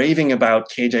secretly raving about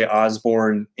KJ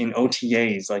Osborne in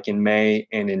OTAs, like in May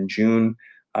and in June.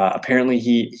 Apparently,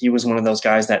 he was one of those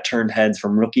guys that turned heads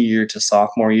from rookie year to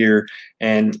sophomore year.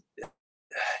 And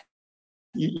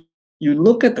you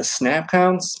look at the snap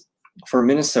counts for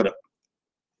Minnesota,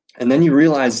 and then you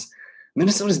realize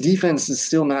Minnesota's defense is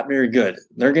still not very good.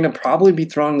 They're going to probably be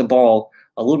throwing the ball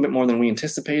a little bit more than we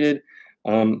anticipated.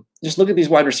 Just look at these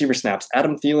wide receiver snaps.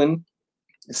 Adam Thielen,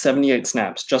 78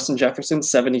 snaps. Justin Jefferson,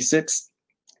 76.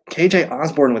 KJ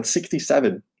Osborne with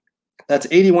 67. That's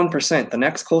 81%. The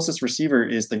next closest receiver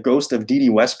is the ghost of D.D.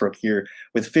 Westbrook here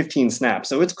with 15 snaps.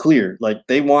 So it's clear, like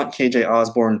they want KJ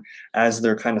Osborne as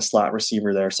their kind of slot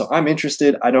receiver there. So I'm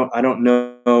interested. I don't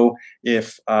know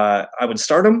if I would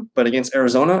start him, but against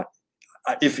Arizona,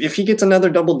 if he gets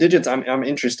another double digits, I'm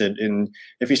interested in.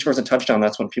 If he scores a touchdown,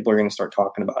 that's when people are going to start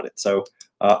talking about it. So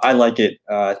I like it.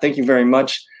 Thank you very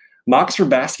much. Mocks for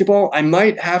basketball. I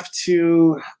might have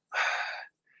to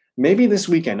maybe this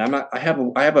weekend. I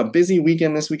have a busy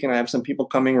weekend this weekend. I have some people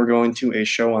coming. We're going to a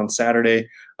show on Saturday.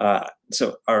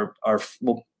 So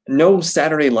no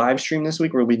Saturday live stream this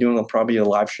week. We'll be doing probably a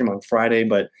live stream on Friday,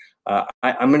 but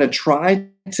I'm going to try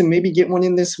to maybe get one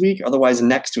in this week. Otherwise,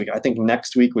 next week. I think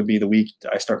next week would be the week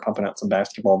I start pumping out some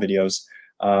basketball videos.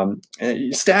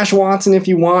 Stash Watson if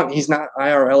you want. He's not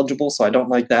IR eligible, so I don't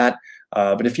like that.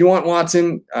 But if you want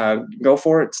Watson, go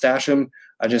for it. Stash him.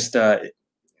 I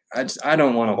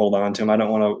don't want to hold on to him. I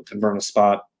don't want to burn a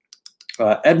spot.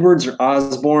 Edwards or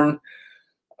Osborne.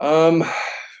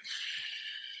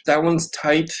 That one's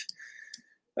tight.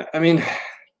 I mean,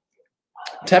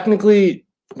 technically,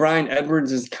 Brian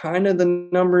Edwards is kind of the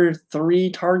number 3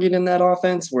 target in that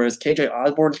offense, whereas KJ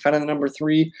Osborne is kind of the number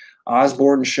 3.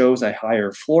 Osborne shows a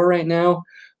higher floor right now.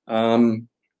 I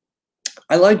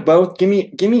like both. Give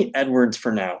me Edwards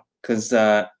for now, because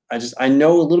I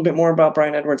know a little bit more about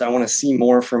Brian Edwards. I want to see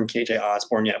more from KJ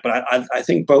Osborne yet, but I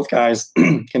think both guys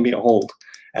can be a hold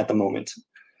at the moment.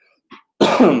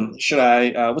 Should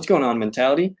I? What's going on,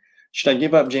 mentality? Should I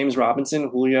give up James Robinson,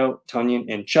 Julio, Tonyan,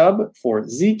 and Chubb for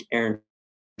Zeke, Aaron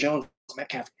Jones,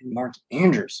 Metcalf, and Mark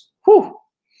Andrews? Whew.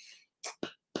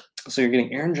 So you're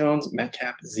getting Aaron Jones,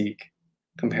 Metcalf, Zeke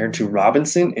compared to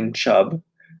Robinson and Chubb.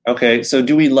 Okay, so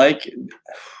do we like?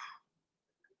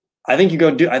 I think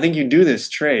you do this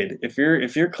trade. If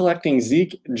you're collecting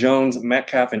Zeke, Jones,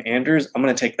 Metcalf, and Andrews, I'm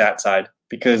gonna take that side,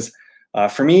 because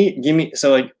for me,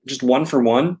 just 1 for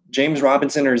 1, James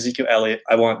Robinson or Ezekiel Elliott,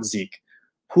 I want Zeke.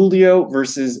 Julio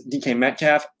versus DK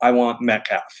Metcalf, I want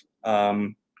Metcalf.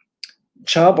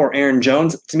 Chubb or Aaron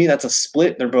Jones, to me, that's a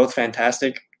split. They're both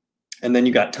fantastic. And then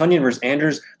you got Tonyan versus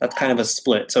Andrews, that's kind of a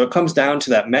split. So it comes down to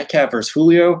that Metcalf versus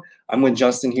Julio. I'm with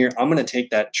Justin here. I'm going to take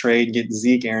that trade, get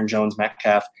Zeke, Aaron Jones,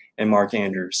 Metcalf, and Mark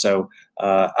Andrews. So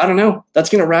I don't know. That's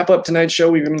going to wrap up tonight's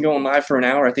show. We've been going live for an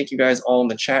hour. I thank you guys all in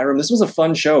the chat room. This was a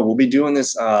fun show. We'll be doing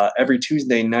this every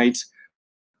Tuesday night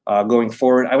going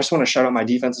forward. I just want to shout out my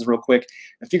defenses real quick.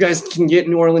 If you guys can get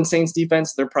New Orleans Saints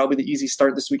defense, they're probably the easy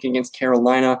start this week against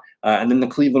Carolina. And then the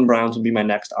Cleveland Browns will be my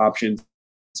next option.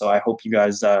 So I hope you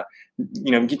guys,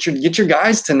 get your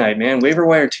guys tonight, man. Waiver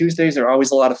Wire Tuesdays are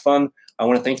always a lot of fun. I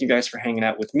want to thank you guys for hanging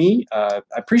out with me. I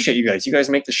appreciate you guys. You guys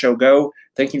make the show go.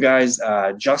 Thank you guys,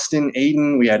 Justin,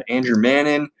 Aiden. We had Andrew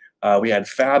Mannon. We had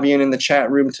Fabian in the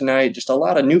chat room tonight. Just a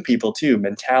lot of new people too.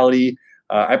 Mentality.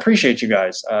 I appreciate you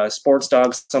guys. Sports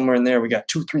Dogs somewhere in there. We got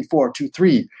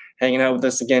 23423 hanging out with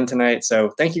us again tonight.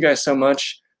 So thank you guys so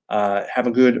much. Have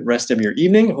a good rest of your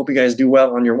evening. Hope you guys do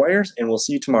well on your wires, and we'll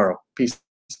see you tomorrow. Peace.